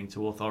listening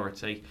to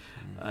authority,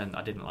 and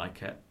I didn't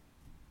like it.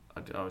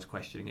 I was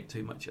questioning it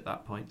too much at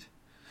that point.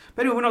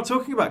 But anyway, we're not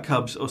talking about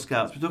Cubs or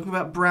Scouts, we're talking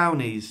about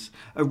brownies,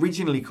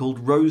 originally called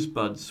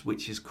Rosebuds,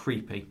 which is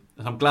creepy.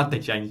 And I'm glad they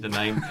changed the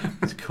name.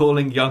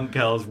 Calling young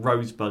girls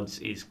Rosebuds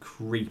is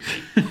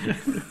creepy.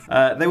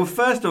 They were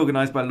first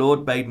organised by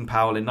Lord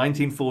Baden-Powell in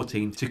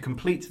 1914 to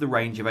complete the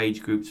range of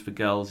age groups for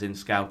girls in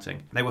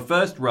Scouting. They were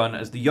first run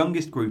as the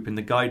youngest group in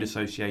the Guide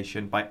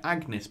Association by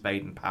Agnes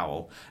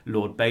Baden-Powell,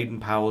 Lord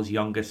Baden-Powell's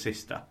younger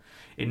sister.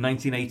 In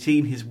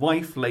 1918, his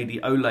wife, Lady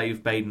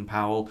Olave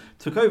Baden-Powell,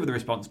 took over the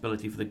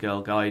responsibility for the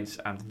Girl Guides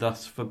and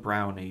thus for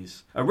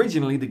brownies.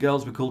 Originally, the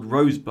girls were called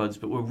Rosebuds,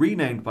 but were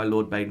renamed by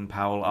Lord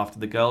Baden-Powell after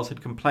the girls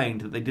had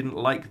complained that they didn't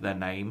like their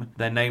name.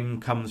 Their name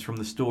comes from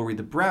the story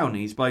The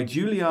Brownies by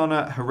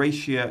Juliana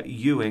Horatia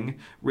Ewing,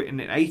 written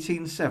in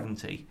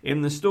 1870.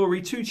 In the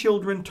story, two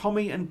children,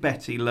 Tommy and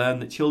Betty, learn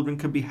that children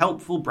can be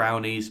helpful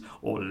brownies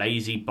or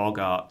lazy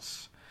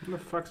boggarts. What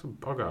the fuck's a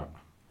boggart?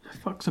 The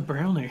fuck's a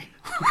brownie?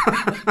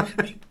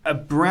 A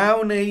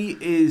brownie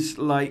is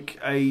like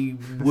a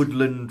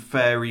woodland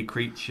fairy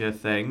creature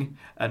thing,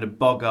 and a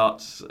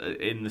boggart's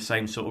in the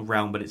same sort of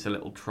realm, but it's a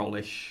little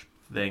trollish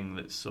thing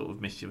that's sort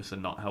of mischievous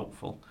and not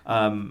helpful.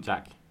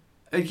 Jack?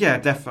 Yeah,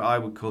 definitely I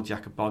would call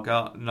Jack a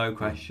boggart, no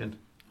question.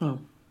 Oh.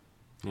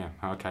 Yeah,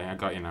 okay, I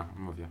got you now.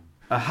 I'm with you.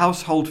 A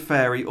household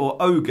fairy or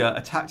ogre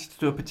attached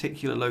to a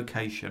particular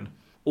location.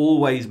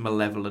 Always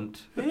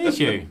malevolent. It is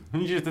you.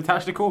 You just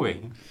attached to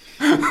Corby.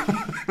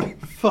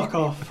 Fuck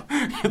off.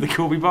 The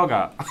Corby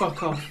Bogart.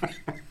 Fuck off.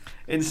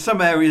 In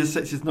some areas,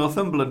 such as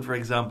Northumberland, for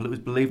example, it was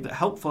believed that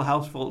helpful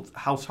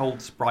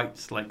household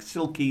sprites like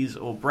silkies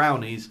or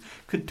brownies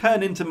could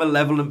turn into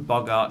malevolent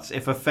boggarts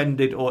if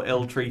offended or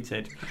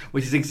ill-treated,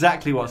 which is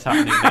exactly what's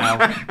happening now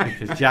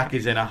because Jack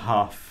is in a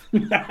huff.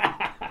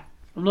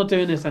 I'm not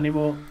doing this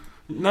anymore.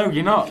 No,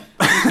 you're not.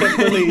 Get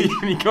bullied.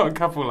 You got a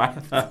couple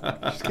left.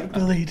 Just get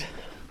bullied.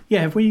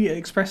 Yeah, have we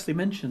expressly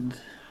mentioned...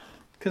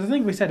 Because I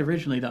think we said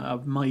originally that I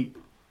might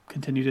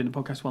continue doing the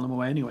podcast while I'm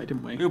away anyway,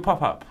 didn't we? It'll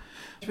pop up.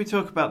 Should we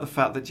talk about the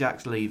fact that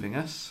Jack's leaving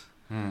us?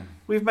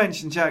 We've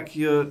mentioned, Jack,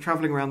 you're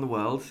travelling around the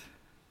world.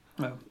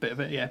 Well, a bit of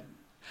it, yeah.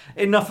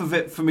 Enough of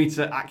it for me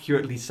to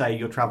accurately say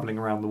you're travelling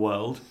around the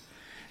world.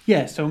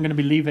 Yeah, so I'm going to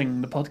be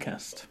leaving the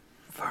podcast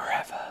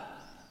forever.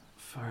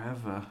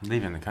 Forever?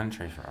 Leaving the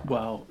country forever.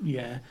 Well,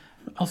 yeah.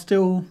 I'll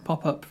still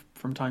pop up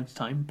from time to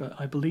time, but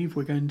I believe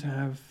we're going to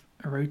have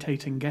a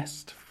rotating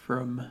guest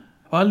from...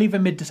 Well, I'll leave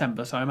in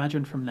mid-December, so I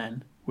imagine from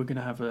then we're going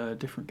to have a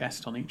different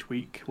guest on each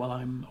week while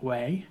I'm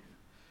away.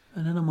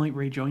 And then I might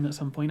rejoin at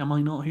some point. I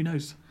might not, who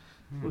knows?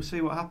 We'll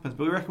see what happens.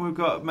 But we reckon we've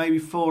got maybe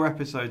 4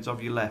 episodes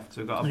of you left.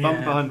 So we've got a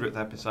bumper 100th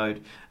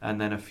episode and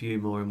then a few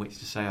more in which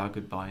to say our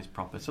goodbyes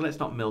proper. So let's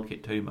not milk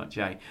it too much,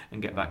 and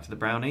get back to the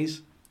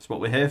brownies. That's what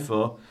we're here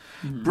for.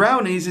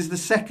 Brownies is the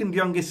second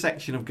youngest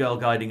section of Girl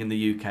Guiding in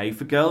the UK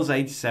for girls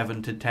aged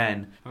 7 to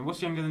 10.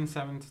 What's younger than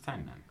 7 to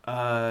 10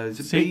 then? Is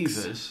it 6?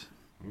 Beavers?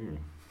 Ooh.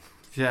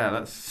 Yeah,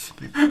 that's...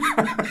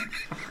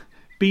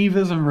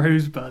 Beavers and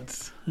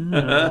rosebuds.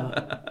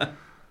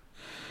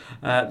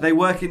 They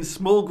work in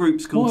small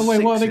groups called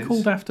Wait, what are they Sixes.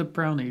 called after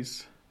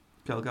brownies?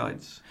 Girl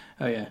Guides.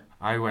 Oh, yeah.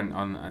 I went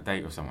on a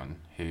date with someone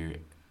who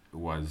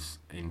was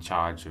in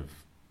charge of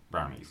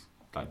brownies,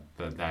 like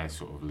their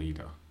sort of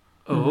leader.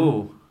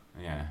 Oh.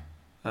 Yeah.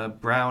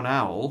 Brown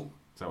owl.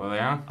 Is that what they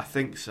are? I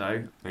think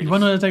so. They You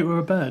went on a date with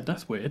a bird?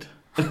 That's weird.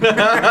 I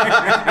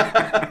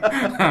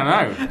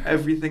don't know.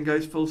 Everything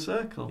goes full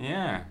circle.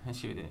 Yeah, and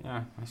she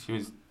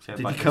was. She had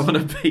Did like you come on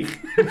a peak?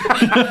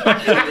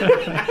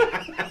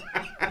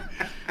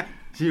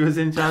 She was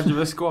in charge of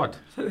a squad.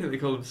 I think they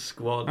call them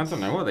squads. I don't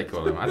know what they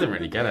call them. I didn't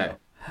really get it.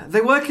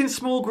 They work in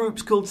small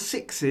groups called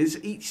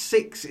Sixes. Each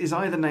Six is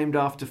either named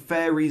after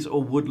fairies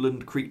or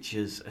woodland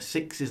creatures. A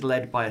Six is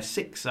led by a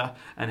Sixer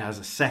and has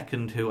a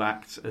second who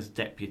acts as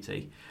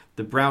deputy.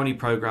 The Brownie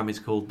programme is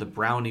called the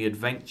Brownie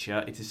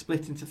Adventure. It is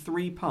split into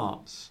 3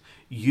 parts: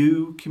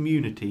 You,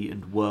 Community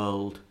and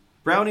World.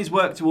 Brownies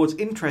work towards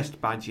interest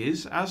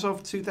badges. As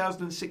of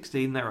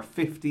 2016, there are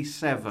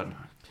 57.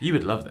 You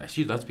would love this.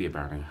 You'd love to be a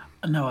brownie.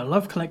 No, I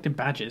love collecting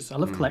badges. I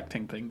love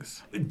collecting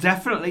things.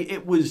 Definitely,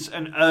 it was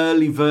an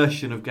early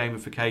version of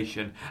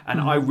gamification, and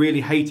I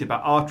really hate it,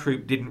 but our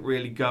troop didn't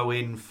really go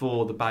in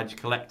for the badge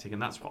collecting,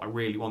 and that's what I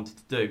really wanted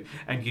to do.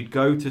 And you'd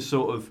go to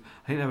sort of,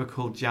 I think they were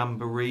called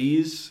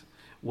jamborees,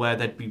 where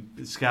there'd be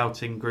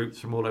scouting groups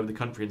from all over the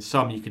country, and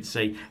some you could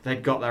see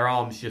they'd got their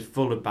arms just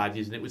full of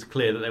badges, and it was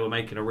clear that they were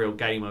making a real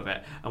game of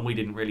it, and we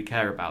didn't really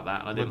care about that.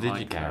 And I What didn't did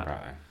like you care that.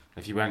 about then?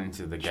 If you went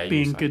into the games,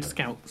 Being good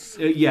scouts.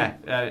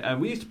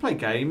 And we used to play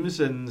games,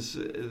 and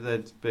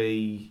there'd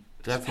be.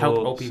 Do you have to help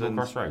old sports people and-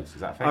 cross roads?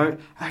 Is that fair?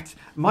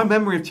 My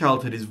memory of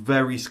childhood is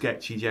very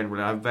sketchy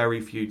generally. I have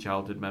very few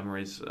childhood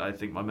memories. I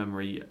think my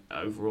memory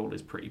overall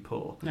is pretty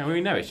poor. No,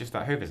 we know. It's just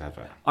that Hovis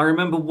advert. I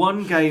remember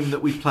one game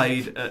that we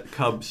played at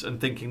Cubs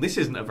and thinking, this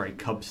isn't a very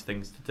Cubs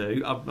thing to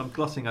do. I'm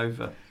glossing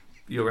over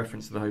your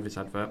reference to the Hovis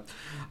advert.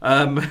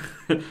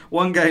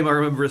 One game I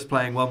remember us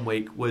playing one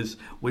week was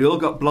we all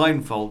got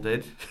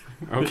blindfolded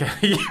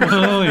Okay.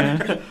 Oh,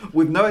 yeah.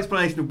 with no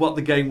explanation of what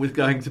the game was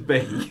going to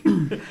be,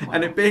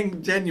 and it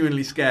being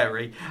genuinely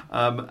scary.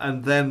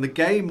 And then the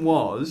game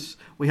was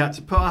we had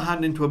to put our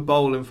hand into a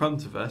bowl in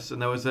front of us,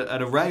 and there was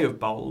an array of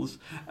bowls,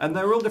 and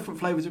they were all different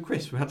flavours of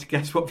crisps. We had to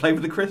guess what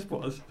flavour the crisp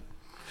was.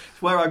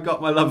 It's where I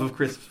got my love of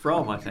crisps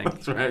from, I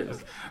think.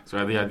 That's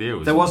where the idea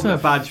was. There wasn't a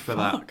the badge for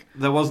that. fuck?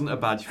 There wasn't a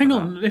badge for Hang that.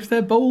 on, if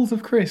they're bowls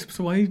of crisps,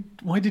 why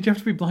did you have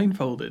to be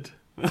blindfolded?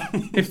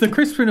 If the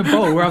crisps are in a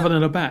bowl rather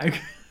than a bag,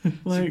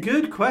 It's a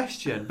good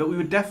question, but we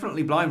were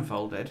definitely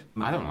blindfolded.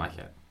 I don't like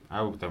it. I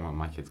don't want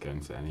my kids going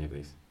to any of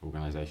these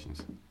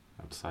organisations.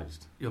 I've decided.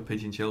 Your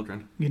pigeon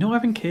children. you're not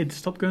having kids.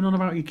 Stop going on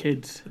about your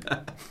kids.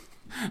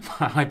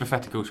 My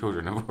hypothetical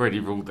children have already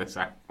ruled this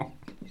out.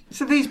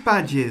 So these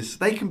badges,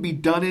 they can be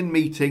done in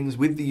meetings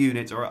with the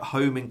unit or at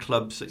home in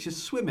clubs such as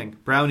swimming.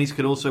 Brownies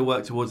can also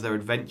work towards their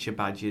adventure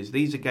badges.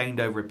 These are gained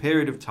over a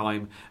period of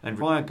time and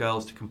require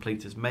girls to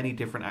complete as many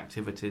different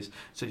activities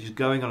such as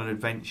going on an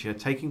adventure,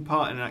 taking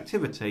part in an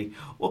activity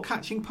or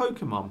catching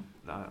Pokemon.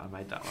 I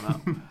made that one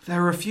up.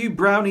 There are a few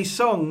brownie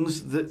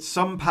songs that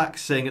some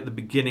packs sing at the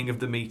beginning of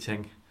the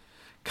meeting.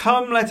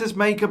 Come, let us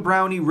make a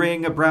brownie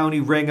ring, a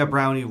brownie ring, a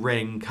brownie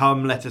ring.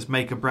 Come, let us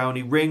make a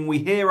brownie ring. We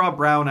hear our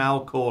brown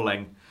owl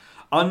calling.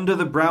 Under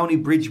the brownie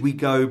bridge we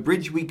go,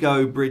 bridge we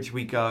go, bridge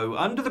we go.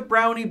 Under the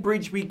brownie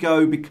bridge we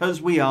go,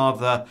 because we are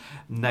the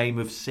name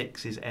of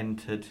six is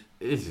entered.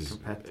 This is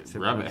Competitive.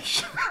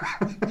 rubbish.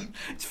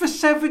 It's for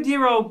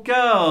 7-year-old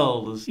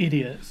girls.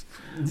 Idiots.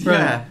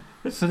 Yeah.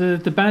 So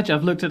the badge,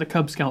 I've looked at the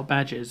Cub Scout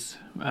badges,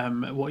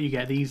 what you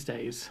get these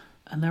days,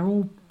 and they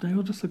all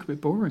just look a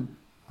bit boring.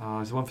 Oh,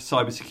 there's one for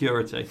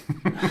cybersecurity.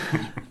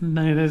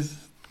 No,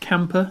 there's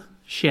camper,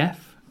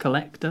 chef,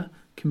 collector,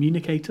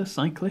 communicator,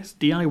 cyclist,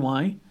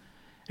 DIY,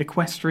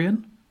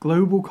 equestrian,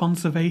 global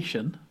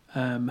conservation,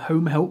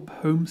 home help,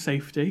 home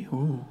safety.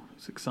 Ooh,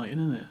 it's exciting,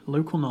 isn't it?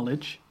 Local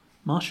knowledge,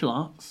 martial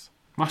arts,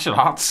 Martial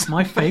arts.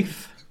 my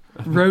faith,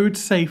 road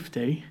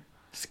safety,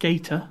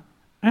 skater,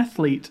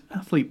 athlete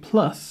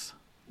plus,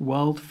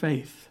 world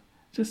faith.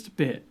 Just a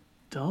bit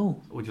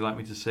dull. Would you like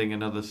me to sing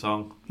another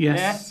song?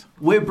 Yes.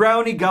 We're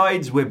brownie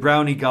guides, we're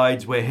brownie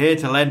guides, we're here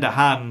to lend a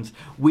hand.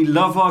 We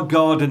love our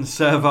God and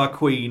serve our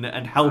Queen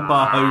and help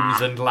our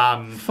homes and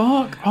land.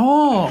 Fuck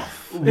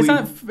off.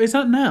 Is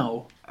that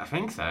now? I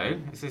think so.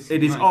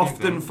 It is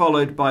often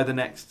followed by the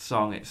next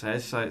song, it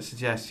says. So it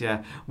suggests,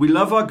 yeah. We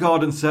love our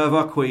God and serve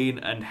our Queen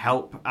and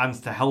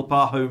to help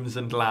our homes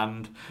and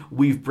land.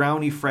 We've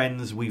brownie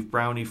friends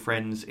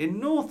in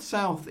north,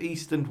 south,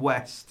 east and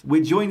west.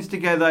 We're joined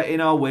together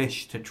in our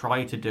wish to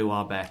try to do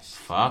our best.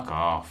 Fuck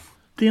off.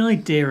 The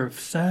idea of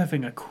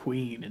serving a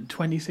queen in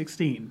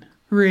 2016.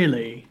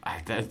 Really?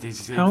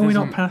 How are we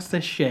not past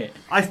this shit?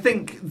 I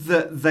think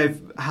that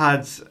they've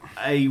had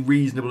a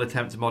reasonable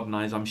attempt to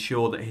modernise. I'm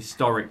sure that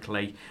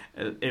historically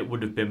it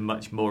would have been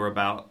much more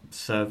about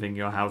serving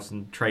your house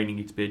and training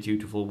you to be a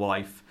dutiful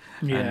wife.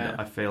 Yeah.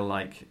 And I feel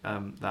like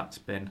that's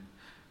been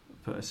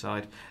put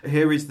aside.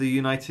 Here is the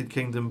United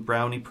Kingdom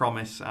brownie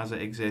promise as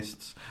it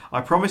exists. I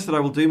promise that I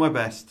will do my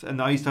best,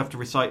 and I used to have to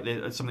recite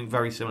something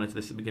very similar to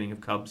this at the beginning of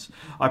Cubs.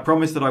 I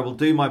promise that I will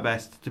do my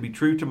best to be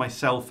true to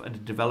myself and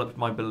to develop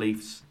my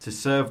beliefs, to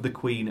serve the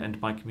Queen and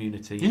my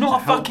community. You're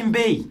not a fucking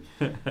bee.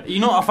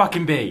 You're not a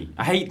fucking bee.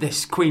 I hate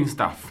this Queen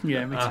stuff.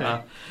 Yeah, me too.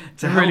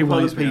 To help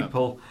other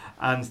people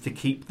and to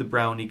keep the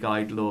Brownie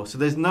Guide law. So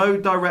there's no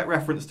direct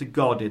reference to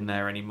God in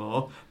there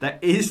anymore. There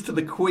is to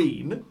the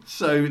Queen.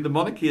 So the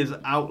monarchy has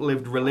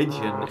outlived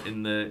religion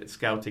in the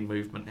scouting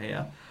movement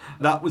here.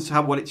 That was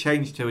what it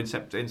changed to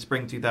in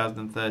spring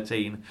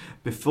 2013.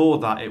 Before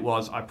that, it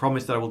was, I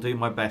promise that I will do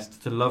my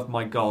best to love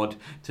my God,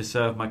 to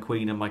serve my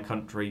Queen and my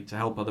country, to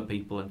help other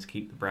people and to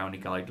keep the Brownie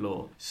Guide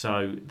law.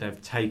 So they've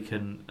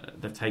taken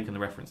the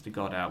reference to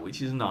God out,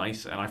 which is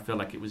nice, and I feel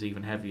like it was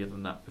even heavier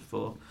than that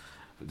before.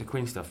 The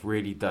Queen stuff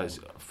really does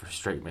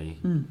frustrate me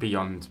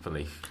beyond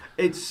belief.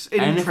 It's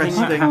Anything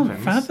interesting. that I can't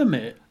happens, fathom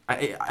it.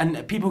 And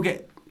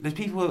there's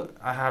people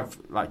I have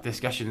like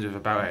discussions with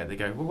about it. They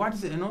go, well, why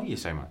does it annoy you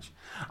so much?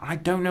 I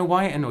don't know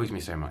why it annoys me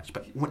so much,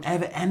 but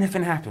whenever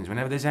anything happens,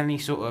 whenever there's any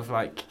sort of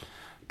like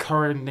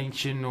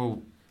coronation or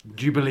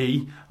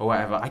jubilee or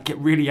whatever, I get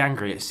really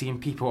angry at seeing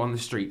people on the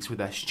streets with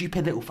their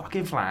stupid little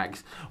fucking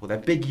flags or their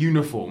big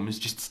uniforms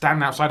just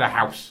standing outside a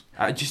house.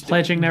 Just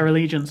pledging their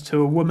allegiance to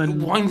a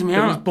woman It winds me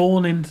that up. was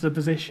born into the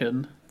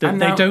position that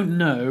And they now- don't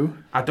know.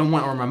 I don't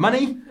want her my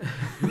money.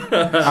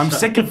 I'm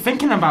sick of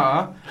thinking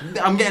about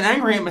her. I'm getting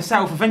angry at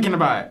myself for thinking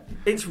about it.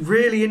 It's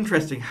really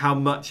interesting how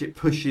much it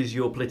pushes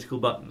your political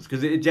buttons,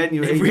 because it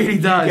genuinely It really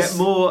does. You get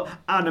more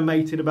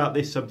animated about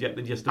this subject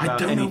than just I about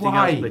don't know anything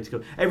why. else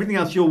political. Everything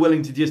else you're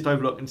willing to just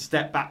overlook and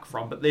step back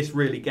from, but this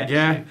really gets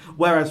Yeah. you.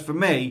 Whereas for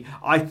me,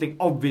 I think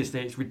obviously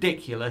it's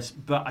ridiculous,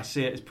 but I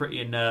see it as pretty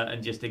inert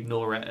and just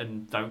ignore it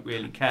and don't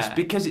really care. It's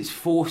because it's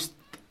forced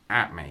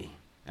at me.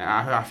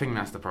 I think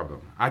that's the problem.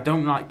 I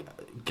don't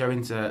like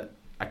going to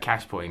a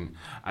cash point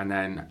and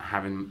then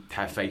having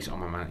her face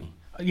on my money.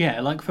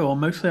 Yeah, like Phil,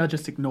 mostly I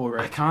just ignore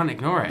I it. can't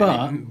ignore it.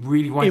 But it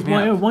really winds me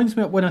It up. winds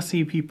me up when I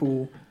see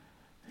people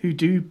who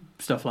do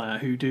stuff like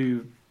that, who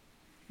do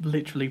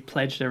literally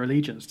pledge their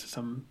allegiance to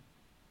some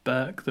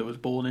Burke that was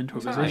born into a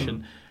Exactly.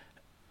 position.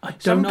 I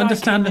Some don't guy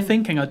understand the came in-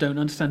 thinking. I don't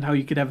understand how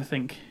you could ever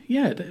think,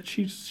 yeah, that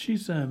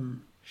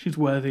she's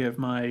worthy of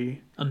my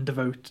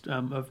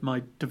of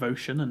my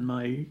devotion and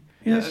my.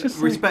 Yeah, it's just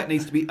respect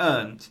needs to be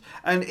earned.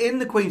 And in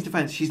the Queen's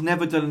defence, she's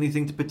never done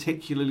anything to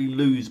particularly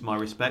lose my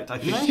respect. I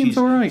think No, seems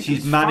all right. she's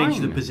It's managed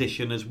fine. the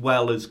position as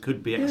well as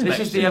could be expected. This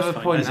is the other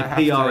point As a I have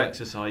PR to-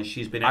 exercise,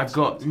 she's been I've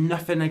excellent. got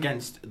nothing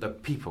against the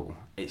people.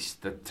 It's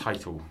the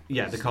title.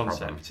 Yeah, that's the problem.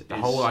 concept The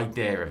is- whole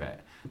idea of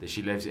it, that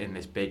she lives in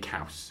this big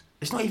house.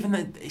 It's not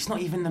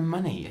even the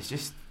money. It's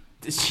just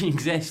that she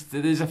exists.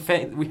 There's a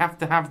thing. We have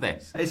to have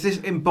this. It's this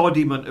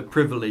embodiment of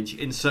privilege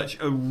in such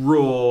a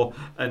raw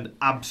and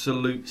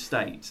absolute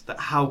state that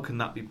how can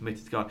that be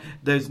permitted to go on?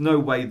 There's no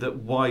way that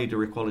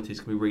wider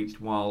equalities can be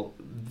reached while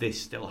this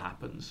still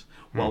happens,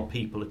 while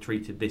people are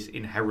treated this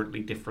inherently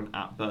different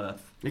at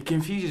birth. It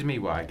confuses me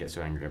why I get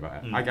so angry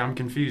about it. I'm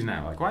confused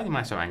now. Like, why am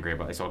I so angry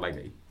about this old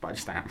lady? But I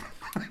just am.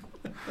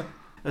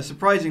 A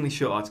surprisingly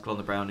short article on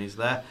the brownies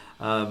there,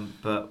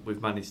 but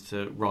we've managed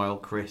to rile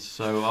Chris,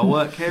 so our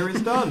work here is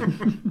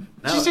done.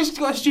 Now- She's just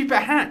got a stupid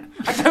hat.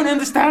 I don't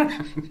understand.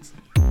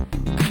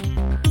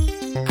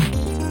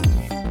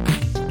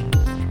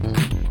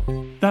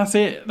 That's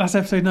it. That's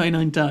episode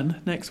 99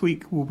 done. Next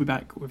week we'll be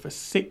back with a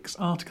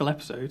 6-article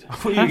episode. I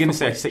thought you were going to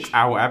say a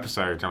 6-hour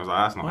episode. I was like,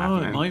 that's not Oh,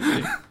 it happening.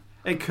 might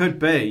be. It could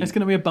be. It's going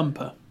to be a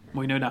bumper.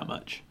 We know that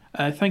much.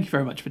 Thank you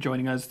very much for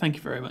joining us. Thank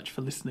you very much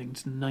for listening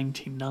to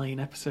 99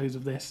 episodes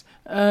of this.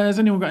 Has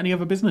anyone got any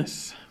other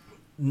business?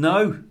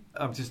 No,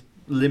 I'm just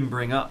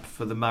limbering up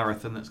for the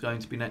marathon that's going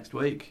to be next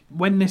week.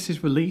 When this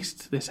is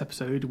released, this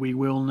episode, we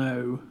will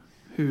know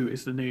who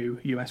is the new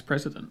US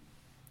president.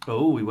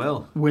 Oh, we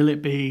will. Will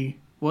it be,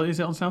 what is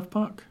it on South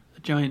Park? A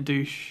giant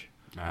douche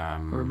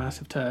or a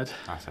massive turd?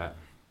 That's it.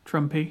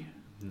 Trumpy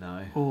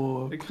No.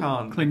 or I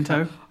can't.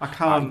 Clinto? I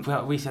can't.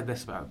 Well, we said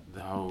this about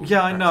the whole.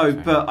 Yeah, I know, Brexit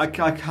thing. but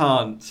I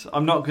can't.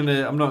 I'm not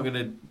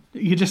gonna.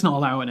 You're just not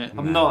allowing it.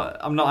 I'm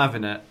not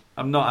having it.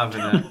 I'm not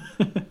having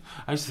it.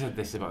 I just said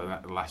this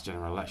about the last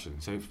general election.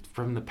 So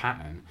from the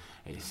pattern,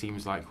 it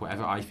seems like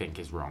whatever I think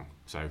is wrong.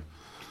 So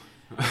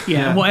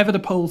Yeah, and whatever the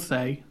polls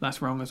say,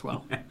 that's wrong as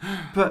well.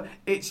 But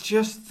it's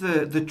just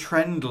the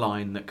trend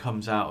line that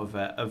comes out of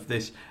it, of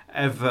this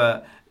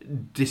ever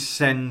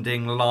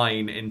descending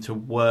line into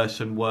worse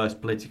and worse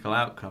political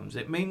outcomes.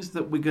 It means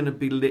that we're going to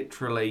be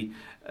literally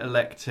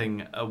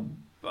electing a...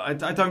 I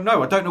don't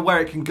know. I don't know where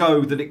it can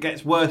go that it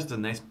gets worse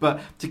than this, but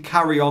to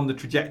carry on the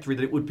trajectory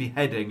that it would be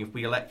heading if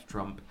we elect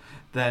Trump,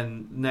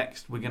 then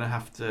next we're going to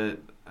have to,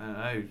 I don't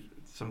know,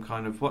 some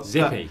kind of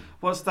Zippy.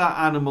 What's that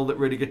animal that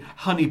really good?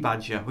 Honey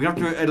badger. We have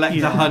to elect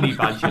a honey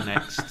badger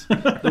next.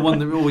 The one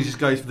that always just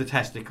goes for the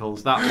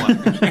testicles. That one.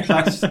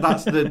 That's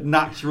the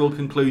natural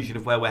conclusion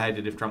of where we're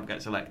headed if Trump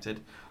gets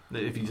elected.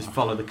 If you just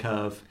follow the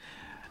curve.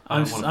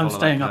 I'm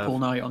staying up all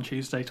night on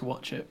Tuesday to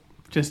watch it,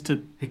 just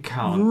to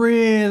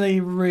really,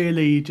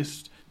 really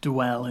just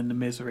dwell in the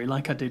misery,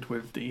 like I did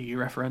with the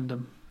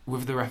referendum.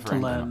 With the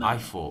referendum, I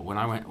thought when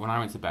I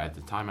went to bed,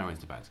 the time I went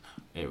to bed,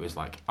 it was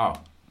like,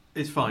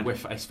 it's fine.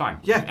 It's fine.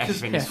 Yeah,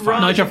 everything is fine.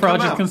 Nigel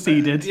Farage has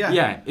conceded.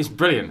 Yeah, it's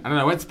brilliant. And then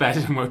I went to bed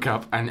and woke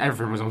up, and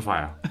everyone was on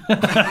fire.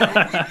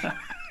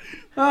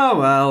 Oh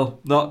well,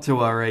 not to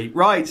worry.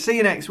 Right, see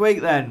you next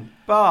week then.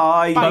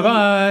 Bye. Bye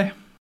bye.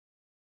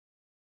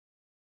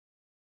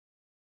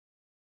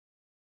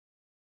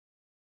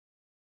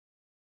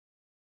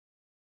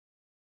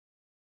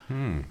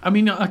 I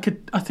mean, I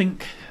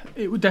think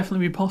it would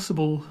definitely be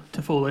possible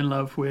to fall in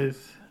love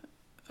with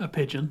a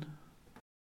pigeon.